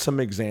there's some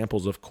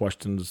examples of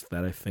questions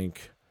that I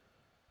think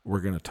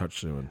we're going to touch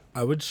soon.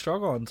 I would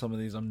struggle on some of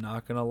these, I'm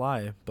not going to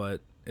lie,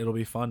 but it'll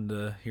be fun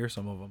to hear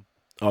some of them.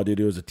 Oh,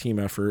 dude, it was a team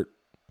effort.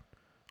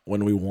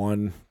 When we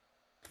won,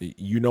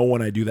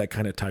 when I do that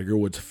kind of Tiger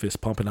Woods fist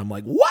pump, and I'm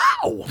like,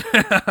 wow!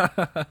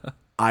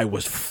 I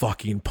was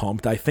fucking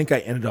pumped. I think I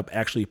ended up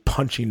actually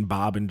punching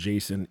Bob and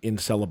Jason in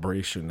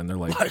celebration, and they're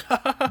like,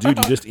 dude,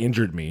 you just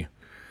injured me.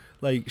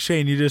 Like,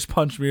 Shane, you just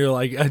punched me. You're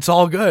like, it's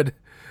all good.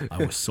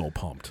 I was so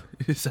pumped.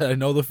 You said, I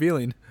know the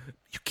feeling.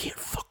 You can't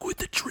fuck with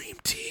the dream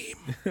team.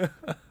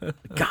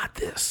 Got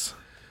this.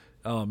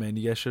 Oh, man,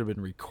 you guys should have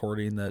been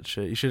recording that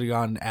shit. You should have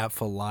gone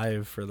APFA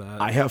Live for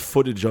that. I have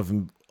footage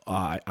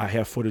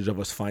of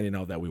us finding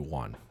out that we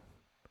won.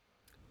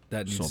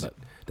 That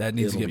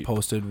needs to get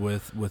posted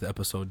with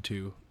episode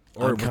 2.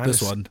 Or with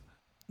this one.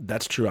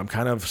 That's true. I'm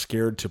kind of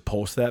scared to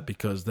post that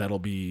because that'll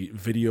be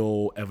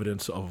video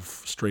evidence of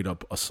straight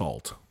up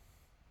assault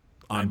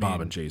on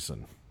Bob and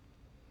Jason.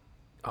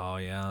 Oh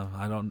yeah,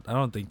 I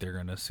don't think they're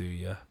gonna sue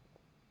you. You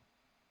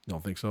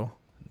don't think so?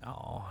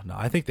 No.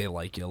 I think they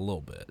like you a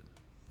little bit,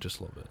 just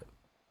a little bit.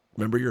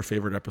 Remember your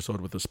favorite episode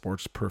with the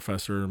sports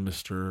professor,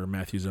 Mr.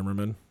 Matthew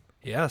Zimmerman?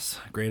 Yes,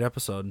 great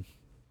episode.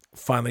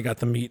 Finally got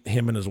to meet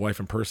him and his wife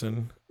in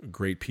person.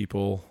 Great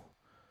people.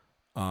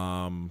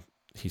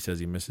 He says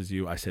he misses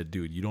you. I said,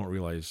 dude, you don't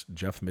realize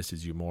Jeff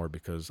misses you more,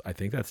 because I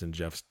think that's in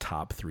Jeff's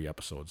top 3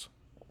 episodes.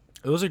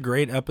 It was a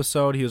great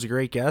episode. He was a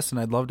great guest,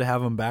 and I'd love to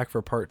have him back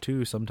for part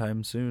 2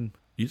 sometime soon.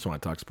 You just want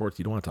to talk sports.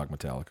 You don't want to talk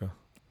Metallica.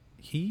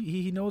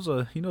 He knows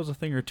a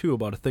thing or two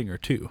about a thing or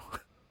two.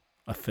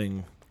 A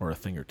thing or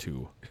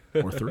two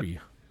or 3.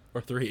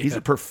 Or 3. He's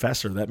a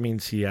professor. That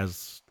means he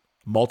has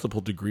multiple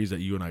degrees that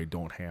you and I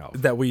don't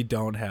have. That we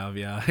don't have,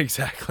 yeah,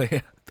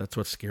 exactly. That's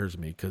what scares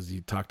me, because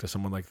you talk to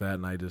someone like that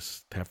and I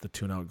just have to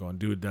tune out going,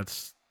 dude,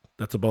 that's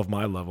above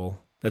my level.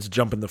 That's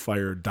jump in the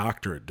fire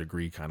doctorate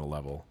degree kind of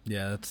level.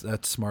 Yeah,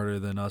 that's smarter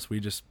than us.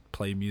 We just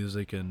play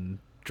music and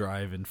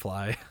drive and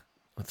fly.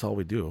 That's all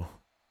we do.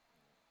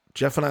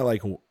 Jeff and I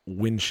like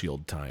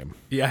windshield time.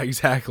 Yeah,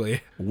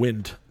 exactly.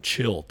 Wind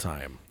chill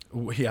time.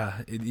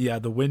 Yeah,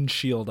 the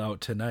windshield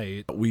out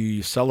tonight.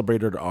 We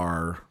celebrated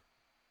our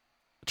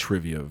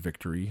trivia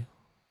victory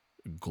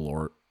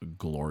gloriously.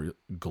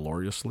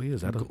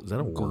 Is that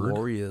a word?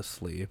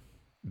 Gloriously.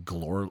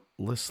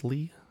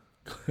 Gloriously?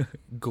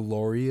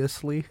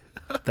 Gloriously?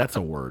 That's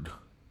a word.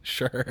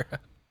 Sure.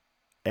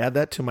 Add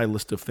that to my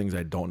list of things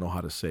I don't know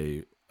how to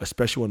say,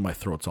 especially when my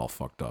throat's all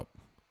fucked up.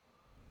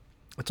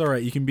 It's all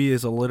right. You can be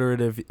as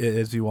alliterative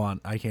as you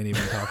want. I can't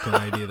even talk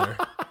tonight either.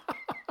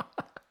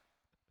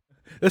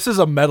 This is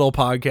a metal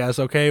podcast,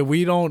 okay?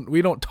 We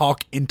don't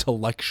talk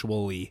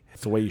intellectually.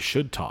 It's the way you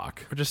should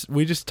talk.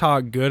 We just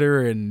talk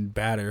gooder and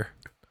badder.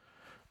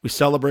 We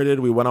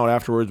celebrated. We went out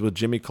afterwards with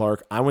Jimmy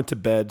Clark. I went to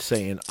bed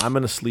saying, I'm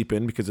going to sleep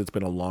in because it's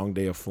been a long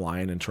day of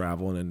flying and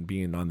traveling and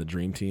being on the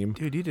Dream Team.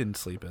 Dude, you didn't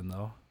sleep in,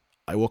 though.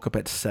 I woke up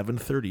at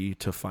 7:30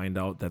 to find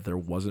out that there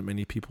wasn't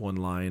many people in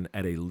line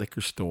at a liquor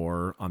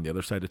store on the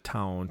other side of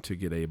town to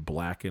get a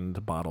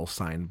blackened bottle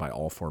signed by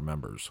all 4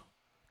 members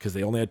because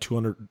they only had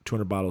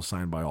 200 bottles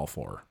signed by all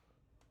 4.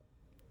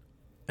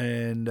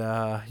 And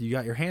you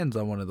got your hands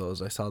on one of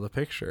those. I saw the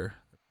picture.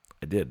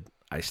 I did.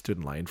 I stood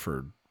in line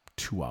for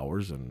 2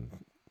 hours and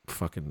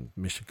fucking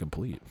mission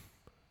complete.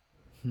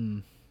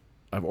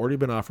 I've already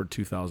been offered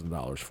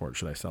 $2,000 for it.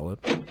 Should I sell it?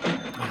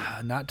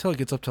 Not till it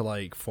gets up to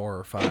like 4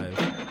 or 5.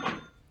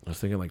 I was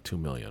thinking like $2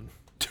 million.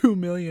 $2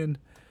 million.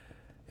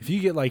 If you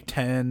get like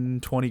 10,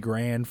 20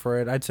 grand for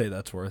it, I'd say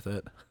that's worth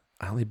it.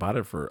 I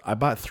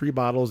bought 3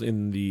 bottles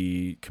in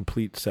the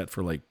complete set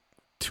for like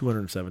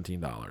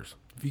 $217.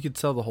 If you could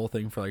sell the whole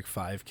thing for like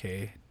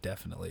 $5,000,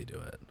 definitely do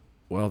it.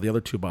 Well, the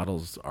other 2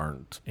 bottles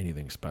aren't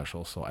anything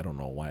special, so I don't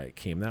know why it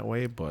came that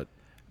way, but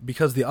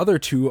because the other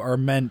 2 are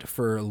meant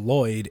for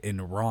Lloyd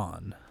and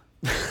Ron.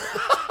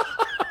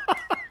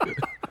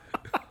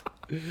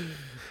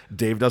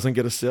 Dave doesn't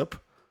get a sip?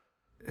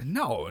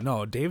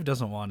 No, Dave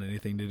doesn't want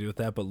anything to do with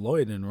that, but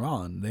Lloyd and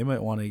Ron, they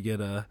might want to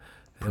get an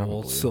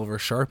old silver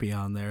Sharpie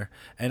on there.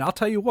 And I'll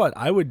tell you what,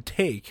 I would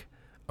take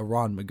a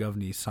Ron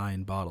McGovney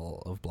signed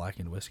bottle of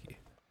blackened whiskey.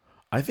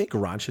 I think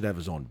Ron should have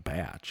his own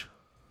batch.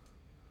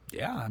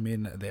 Yeah, I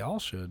mean, they all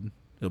should.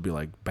 It'll be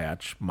like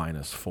batch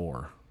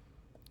 -4.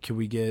 Can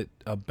we get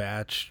a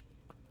batch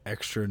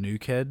extra new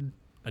kid?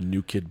 A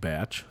new kid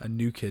batch? A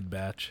new kid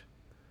batch.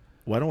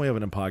 Why don't we have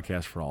it in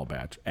podcast for all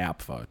batch?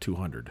 APFA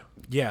 200.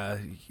 Yeah,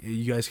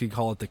 you guys could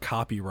call it the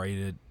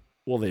copyrighted.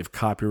 Well, they've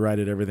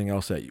copyrighted everything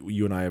else that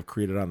you and I have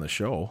created on the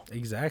show.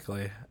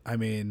 Exactly. I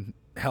mean,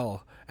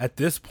 hell, at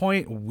this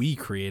point, we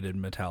created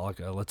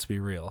Metallica. Let's be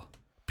real.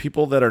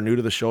 People that are new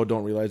to the show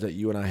don't realize that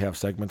you and I have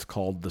segments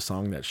called The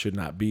Song That Should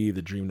Not Be,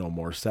 The Dream No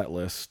More Set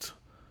List,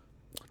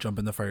 Jump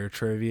in the Fire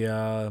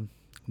Trivia,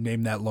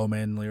 Name That Low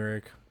Man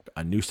Lyric.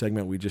 A new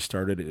segment we just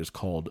started is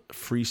called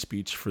Free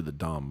Speech for the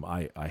Dumb.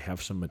 I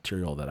have some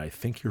material that I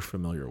think you're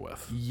familiar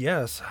with.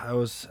 Yes,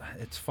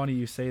 it's funny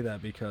you say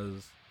that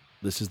because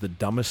this is the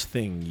dumbest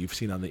thing you've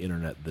seen on the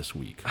internet this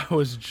week. I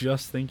was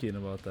just thinking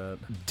about that.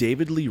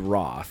 David Lee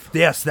Roth.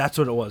 Yes, that's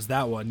what it was.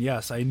 That one.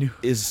 Yes, I knew.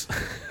 Is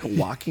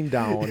walking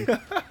down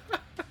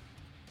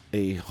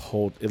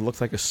it looks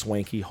like a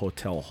swanky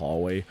hotel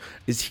hallway.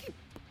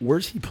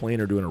 Where's he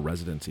playing or doing a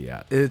residency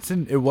at?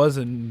 It was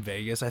in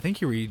Vegas. I think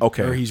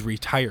he's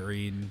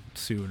retiring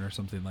soon or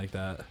something like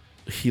that.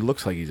 He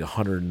looks like he's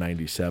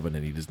 197,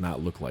 and he does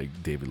not look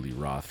like David Lee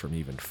Roth from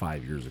even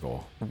 5 years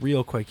ago.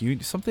 Real quick,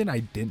 something I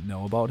didn't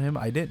know about him.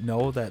 I didn't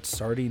know that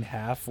starting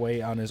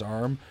halfway on his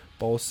arm,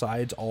 both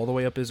sides, all the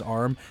way up his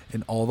arm,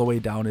 and all the way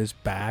down his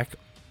back,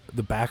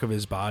 the back of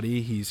his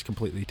body, he's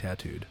completely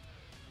tattooed.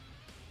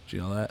 Did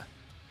you know that?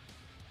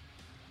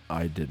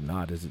 I did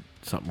not. Is it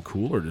something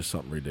cool or just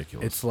something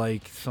ridiculous? It's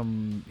like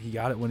he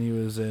got it when he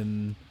was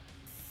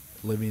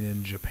living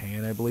in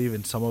Japan, I believe,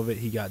 and some of it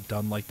he got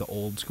done like the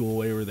old school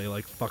way where they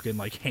like fucking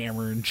like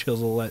hammer and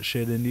chisel that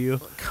shit into you.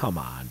 Come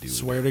on, dude.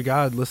 Swear to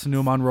God, listen to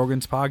him on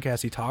Rogan's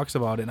podcast. He talks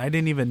about it, and I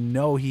didn't even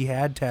know he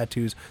had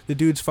tattoos. The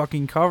dude's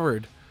fucking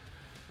covered.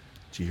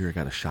 Did you hear I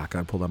got a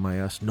shotgun pulled on my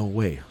ass? No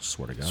way.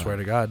 Swear to God. Swear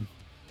to God.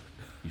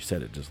 You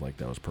said it just like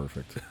that was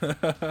perfect.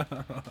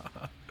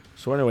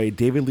 So anyway,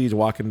 David Lee's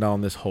walking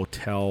down this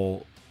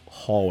hotel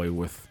hallway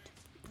with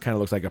kind of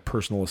looks like a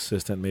personal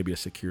assistant, maybe a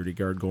security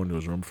guard going to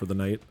his room for the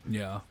night.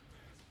 Yeah.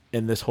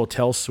 And this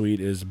hotel suite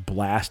is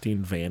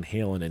blasting Van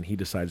Halen, and he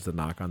decides to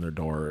knock on their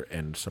door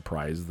and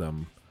surprise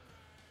them.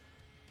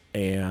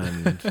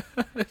 And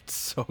it's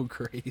so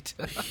great.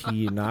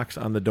 He knocks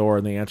on the door,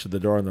 and they answer the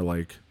door, and they're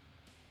like,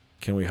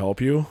 "Can we help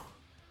you?"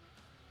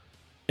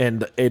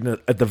 And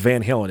the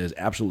Van Halen is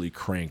absolutely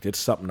cranked. It's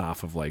something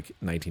off of like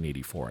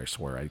 1984, I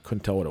swear. I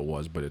couldn't tell what it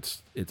was, but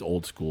it's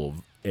old school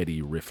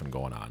Eddie riffing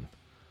going on.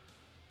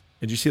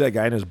 Did you see that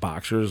guy in his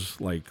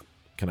boxers? Like,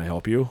 "Can I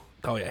help you?"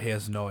 Oh yeah, he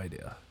has no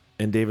idea.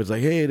 And David's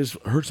like, "Hey, I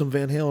just heard some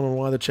Van Halen and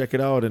wanted to check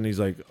it out." And he's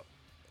like,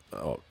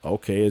 "Oh,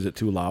 okay, is it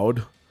too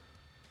loud?"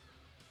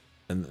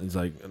 And he's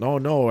like,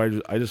 No,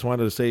 I just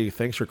wanted to say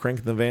thanks for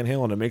cranking the Van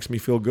Halen. It makes me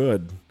feel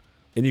good.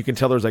 And you can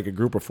tell there's like a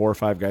group of 4 or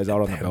 5 guys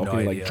out on the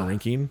balcony like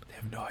drinking. They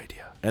have no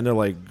idea. And they're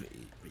like,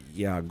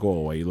 "Yeah, go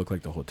away. You look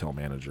like the hotel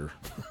manager."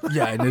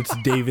 Yeah, and it's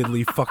David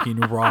Lee fucking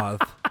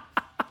Roth.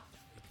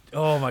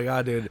 Oh my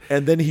God, dude.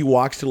 And then he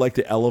walks to like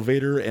the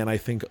elevator, and I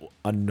think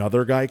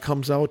another guy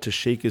comes out to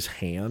shake his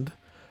hand.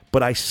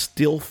 But I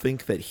still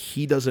think that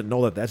he doesn't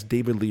know that that's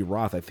David Lee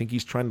Roth. I think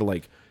he's trying to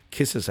like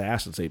kiss his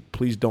ass and say,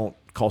 "Please don't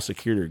call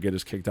security or get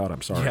us kicked out.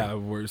 I'm sorry." Yeah,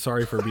 we're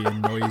sorry for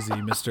being noisy,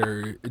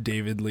 Mr.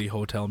 David Lee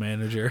Hotel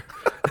Manager.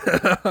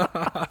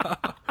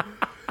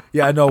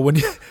 Yeah, no,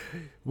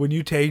 when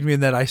you tagged me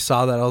in that, I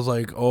saw that, I was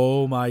like,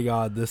 oh my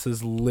God, this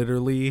is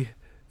literally,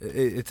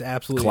 it's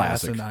absolutely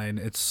classic. Asinine.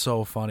 It's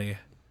so funny.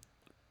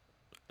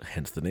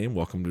 Hence the name.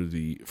 Welcome to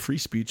the Free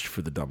Speech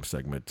for the Dumb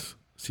segment,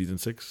 Season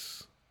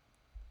 6,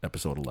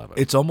 episode 11.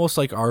 It's almost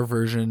like our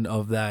version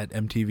of that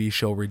MTV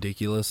show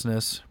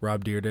Ridiculousness.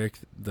 Rob Dyrdek,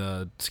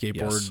 the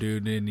skateboard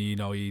dude, and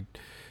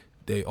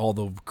they all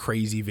the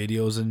crazy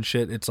videos and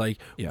shit. It's like,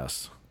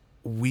 yes,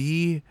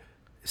 we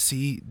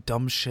see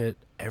dumb shit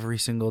every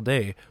single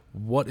day.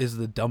 What is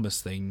the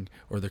dumbest thing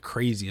or the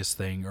craziest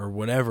thing or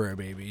whatever it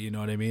may be? You know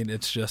what I mean?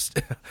 It's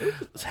just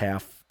it's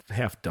half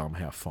dumb,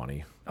 half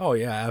funny. Oh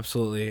yeah,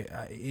 absolutely.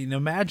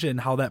 Imagine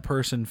how that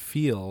person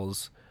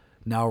feels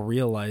now.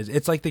 Realize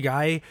it's like the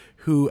guy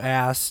who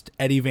asked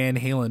Eddie Van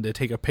Halen to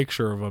take a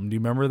picture of him. Do you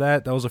remember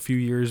that? That was a few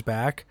years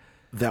back.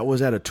 That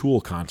was at a Tool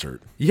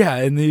concert. Yeah,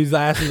 and he's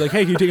like,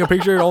 "Hey, can you take a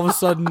picture?" And all of a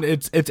sudden,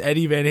 it's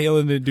Eddie Van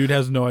Halen. The dude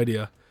has no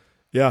idea.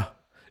 Yeah,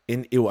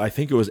 and I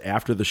think it was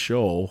after the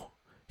show.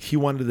 He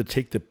wanted to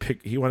take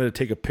He wanted to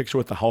take a picture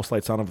with the house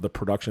lights on of the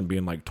production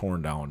being like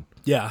torn down.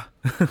 Yeah,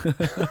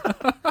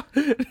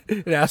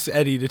 and asked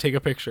Eddie to take a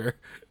picture.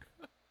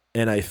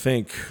 And I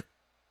think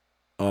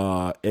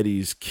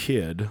Eddie's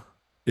kid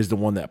is the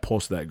one that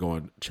posted that,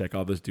 going, "Check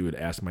out this dude.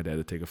 Asked my dad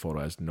to take a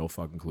photo. Has no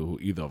fucking clue who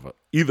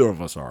either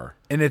of us are."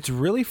 And it's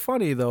really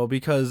funny though,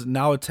 because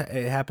now it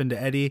happened to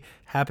Eddie,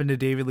 happened to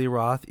David Lee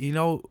Roth.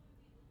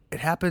 It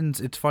happens.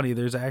 It's funny.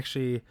 There's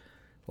actually,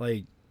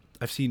 like,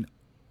 I've seen,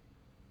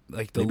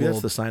 like, maybe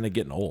that's the sign of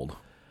getting old,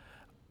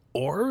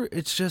 or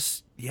it's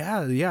just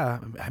yeah.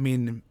 I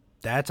mean,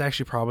 that's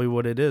actually probably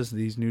what it is.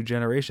 These new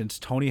generations.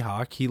 Tony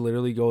Hawk, he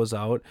literally goes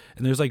out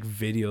and there's like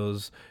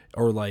videos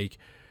or like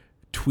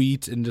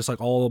tweets and just like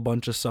all a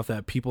bunch of stuff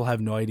that people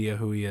have no idea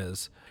who he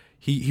is.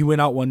 He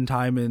went out one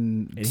time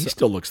and he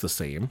still looks the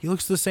same. He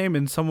looks the same,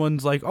 and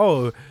someone's like,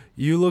 "Oh,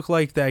 you look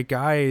like that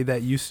guy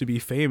that used to be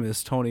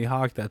famous, Tony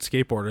Hawk, that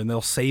skateboarder," and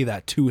they'll say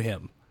that to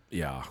him.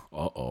 Yeah.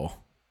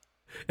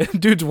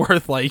 And dude's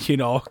worth like,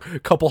 a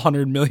couple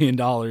 $100 million.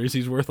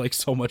 He's worth like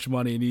so much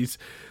money, and he's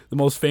the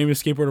most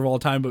famous skateboarder of all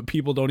time, but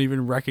people don't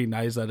even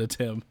recognize that it's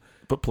him.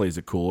 But plays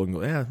it cool and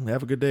go, "Yeah,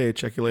 have a good day.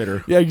 Check you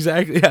later." Yeah,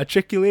 exactly. Yeah,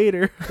 check you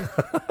later.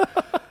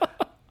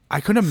 I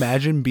couldn't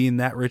imagine being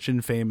that rich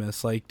and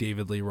famous like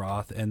David Lee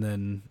Roth and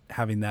then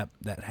having that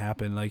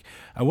happen. Like,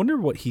 I wonder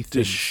what he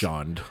thinks. Just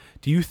shunned.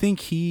 Do you think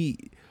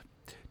he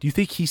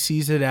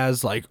sees it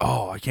as like,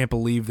 "Oh, I can't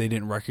believe they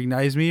didn't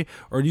recognize me,"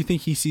 or do you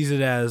think he sees it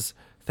as,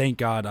 "Thank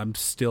God I'm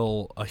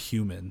still a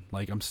human.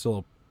 Like, I'm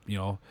still,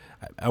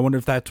 I wonder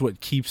if that's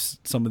what keeps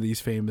some of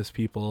these famous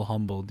people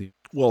humble."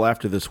 Well,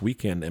 after this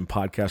weekend in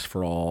Podcast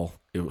for All,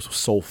 it was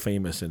so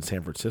famous in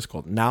San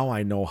Francisco. Now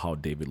I know how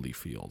David Lee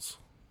feels.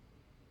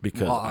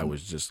 Because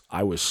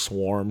I was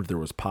swarmed. There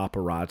was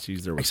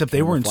paparazzis. There was, except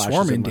they weren't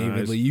swarming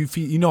David Lee.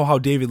 You know how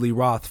David Lee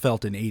Roth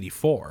felt in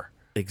 '84.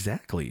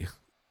 Exactly.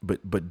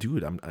 But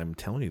dude, I'm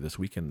telling you, this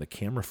weekend the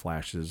camera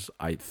flashes.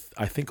 I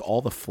think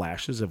all the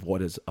flashes of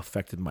what has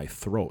affected my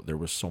throat. There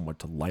was so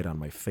much light on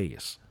my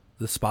face.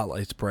 The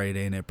spotlight's bright,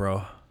 ain't it,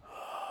 bro?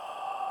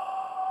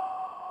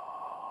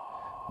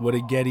 What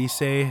did Getty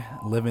say?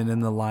 Living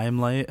in the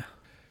limelight.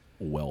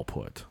 Well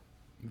put.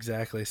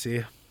 Exactly.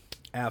 See,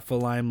 at the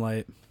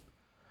limelight.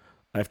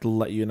 I have to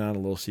let you in on a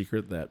little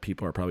secret that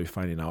people are probably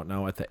finding out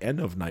now. At the end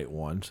of night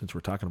one, since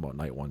we're talking about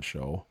night one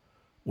show,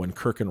 when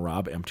Kirk and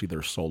Rob empty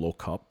their solo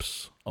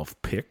cups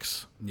of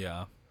picks,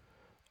 yeah,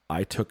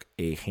 I took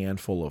a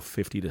handful of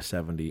 50 to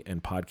 70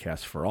 in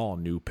Podcast for All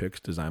new picks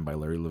designed by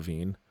Larry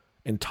Levine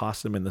and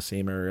tossed them in the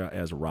same area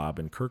as Rob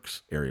and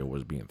Kirk's area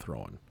was being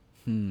thrown.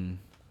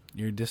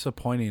 You're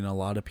disappointing a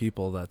lot of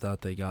people that thought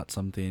they got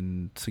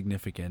something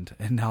significant,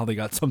 and now they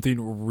got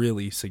something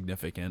really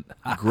significant.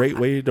 Great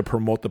way to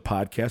promote the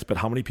podcast, but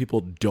how many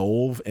people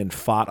dove and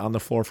fought on the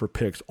floor for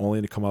picks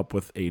only to come up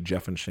with a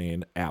Jeff and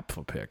Shane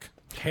APFA pick?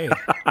 Hey.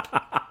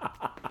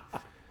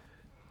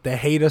 They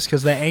hate us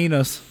because they ain't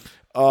us.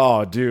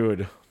 Oh,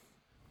 dude.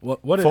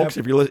 What folks,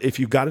 if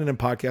you got it in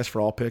Podcast for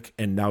All pick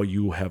and now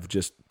you have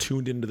just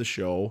tuned into the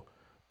show,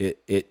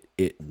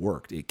 it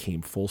worked. It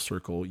came full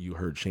circle. You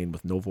heard Shane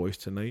with no voice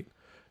tonight.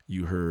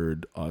 You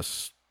heard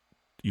us.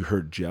 You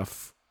heard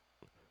Jeff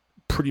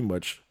pretty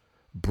much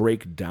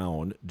break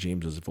down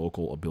James's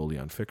vocal ability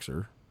on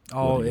Fixer.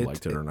 Oh, whether you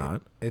liked it or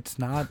not. It's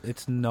not.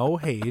 It's no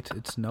hate.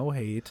 It's no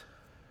hate.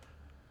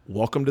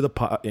 Welcome to the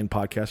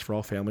Podcast for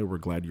All family. We're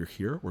glad you're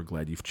here. We're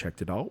glad you've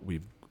checked it out.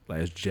 We've,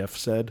 as Jeff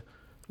said,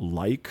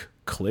 like,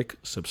 click,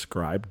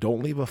 subscribe.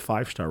 Don't leave a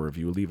 5-star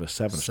review. Leave a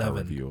 7-star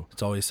review.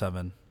 It's always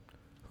 7.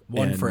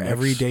 One for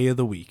every day of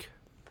the week.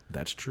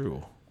 That's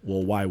true.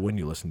 Well, why wouldn't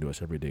you listen to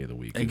us every day of the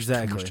week?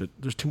 Exactly.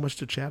 There's too much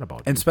to chat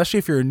about. And especially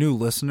if you're a new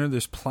listener,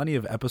 there's plenty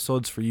of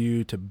episodes for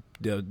you to,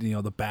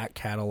 the back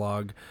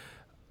catalog.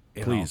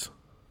 Please.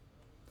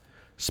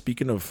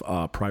 Speaking of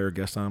prior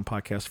guests on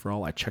Podcast for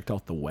All, I checked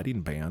out the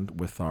Wedding Band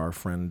with our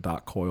friend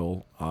Doc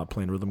Coyle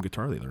playing rhythm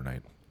guitar the other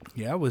night.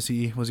 Yeah, was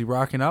he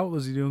rocking out?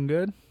 Was he doing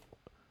good?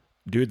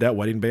 Dude, that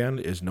Wedding Band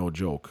is no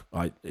joke.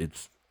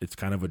 It's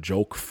kind of a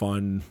joke,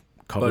 fun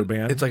cover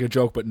band. It's like a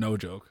joke, but no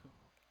joke.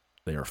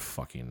 They are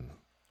fucking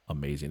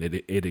amazing.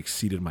 It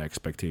exceeded my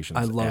expectations.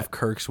 I love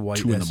Kirk's white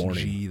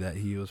SG that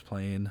he was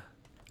playing.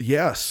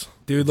 Yes,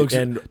 dude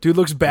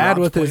looks bad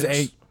with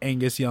his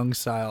Angus Young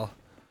style.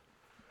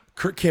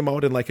 Kirk came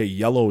out in like a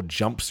yellow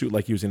jumpsuit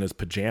like he was in his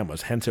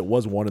pajamas. Hence, it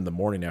was 1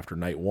 a.m. after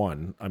night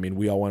one. I mean,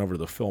 we all went over to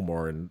the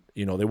Fillmore, and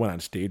they went on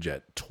stage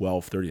at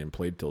 12:30 and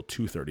played till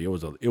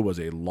 2:30. It was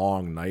a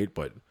long night,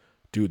 but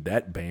dude,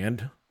 that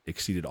band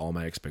exceeded all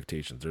my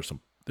expectations.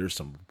 There's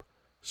some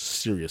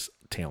serious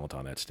talent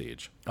on that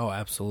stage. Oh,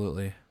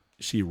 absolutely.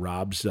 See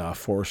Rob's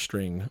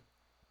 4-string,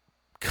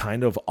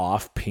 kind of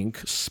off pink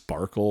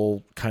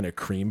sparkle, kind of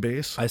cream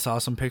bass. I saw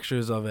some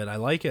pictures of it. I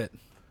like it.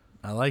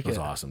 It was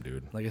awesome,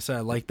 dude. Like I said,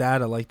 I like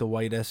that. I like the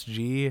white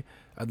SG.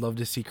 I'd love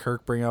to see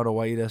Kirk bring out a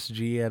white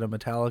SG at a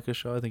Metallica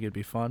show. I think it'd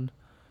be fun.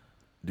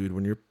 Dude,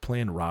 when you're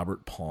playing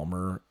Robert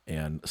Palmer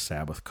and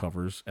Sabbath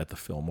covers at the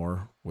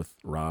Fillmore with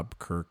Rob,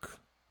 Kirk,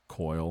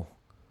 Coyle.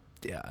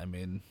 Yeah, I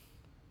mean,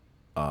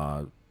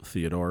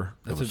 Theodore.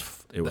 It was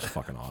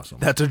fucking awesome.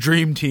 That's a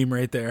dream team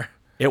right there.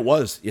 It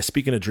was. Yeah,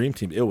 speaking of dream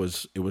team, it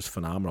was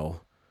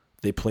phenomenal.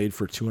 They played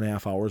for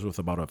 2.5 hours with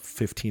about a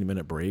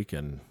 15-minute break,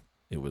 and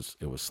it was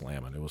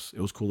slamming. It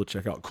was cool to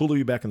check out. Cool to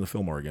be back in the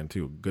Fillmore again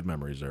too. Good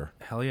memories there.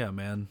 Hell yeah,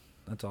 man.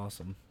 That's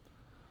awesome.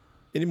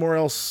 Any more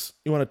else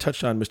you want to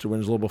touch on, Mr.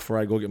 Winslow, before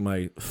I go get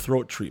my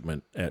throat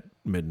treatment at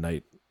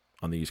midnight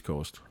on the East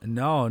Coast?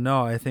 No.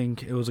 I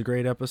think it was a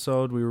great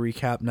episode. We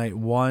recap night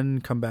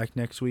 1, come back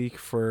next week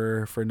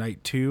for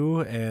night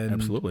 2, and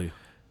absolutely,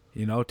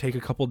 take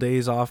a couple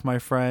days off, my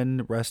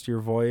friend. Rest your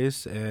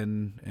voice,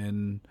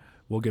 and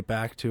we'll get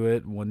back to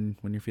it when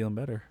you're feeling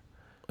better.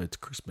 It's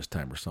Christmas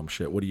time or some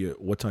shit.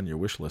 What's on your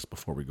wish list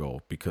before we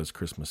go? Because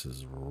Christmas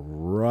is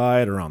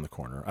right around the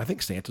corner. I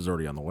think Santa's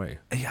already on the way.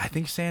 Yeah, I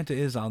think Santa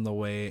is on the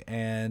way,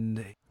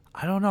 and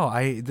I don't know.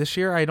 This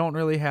year I don't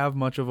really have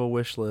much of a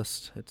wish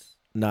list. It's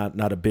not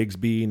a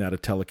Bigsby, not a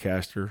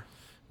Telecaster.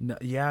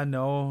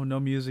 No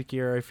music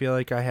gear. I feel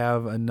like I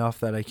have enough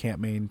that I can't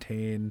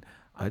maintain.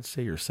 I'd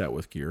say you're set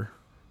with gear.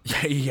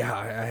 Yeah,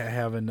 I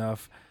have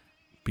enough.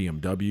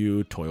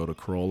 BMW, Toyota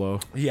Corolla.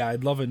 Yeah,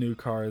 I'd love a new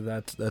car.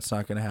 That's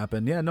not going to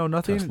happen. Yeah, no,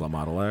 nothing. Tesla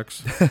Model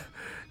X.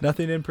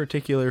 Nothing in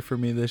particular for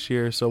me this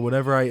year. So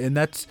whatever I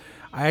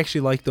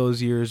actually like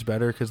those years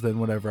better, because then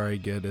whatever I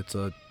get, it's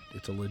a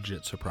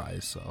legit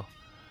surprise. So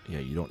yeah,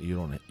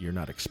 you're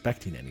not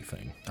expecting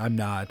anything. I'm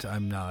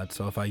not.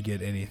 So if I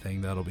get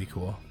anything, that'll be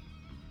cool.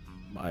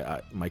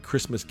 My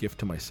Christmas gift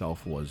to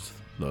myself was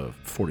the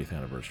 40th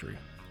anniversary.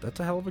 That's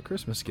a hell of a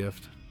Christmas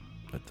gift.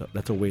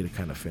 That's a way to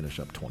kind of finish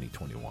up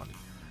 2021.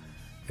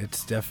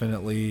 It's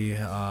definitely,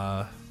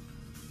 I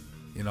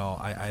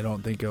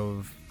don't think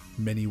of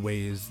many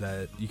ways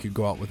that you could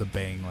go out with a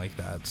bang like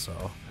that.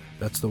 So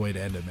that's the way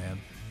to end it, man.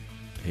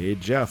 Hey,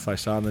 Jeff, I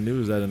saw in the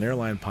news that an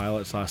airline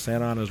pilot saw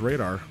Santa on his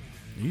radar. Are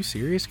you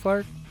serious,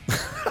 Clark?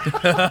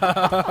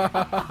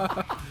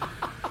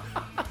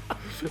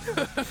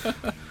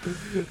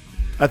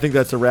 I think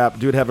that's a wrap.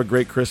 Dude, have a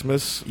great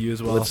Christmas. You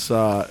as well.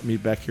 Let's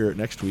meet back here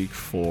next week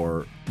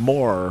for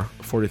more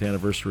 40th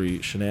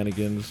anniversary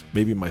shenanigans.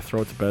 Maybe my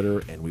throat's better,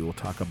 and we will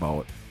talk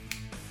about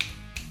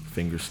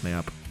Finger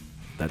Snap.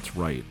 That's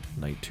right,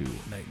 night 2.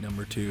 Night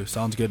number 2.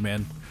 Sounds good,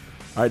 man.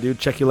 All right, dude.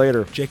 Check you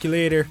later.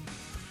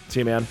 See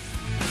you, man.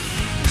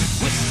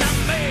 With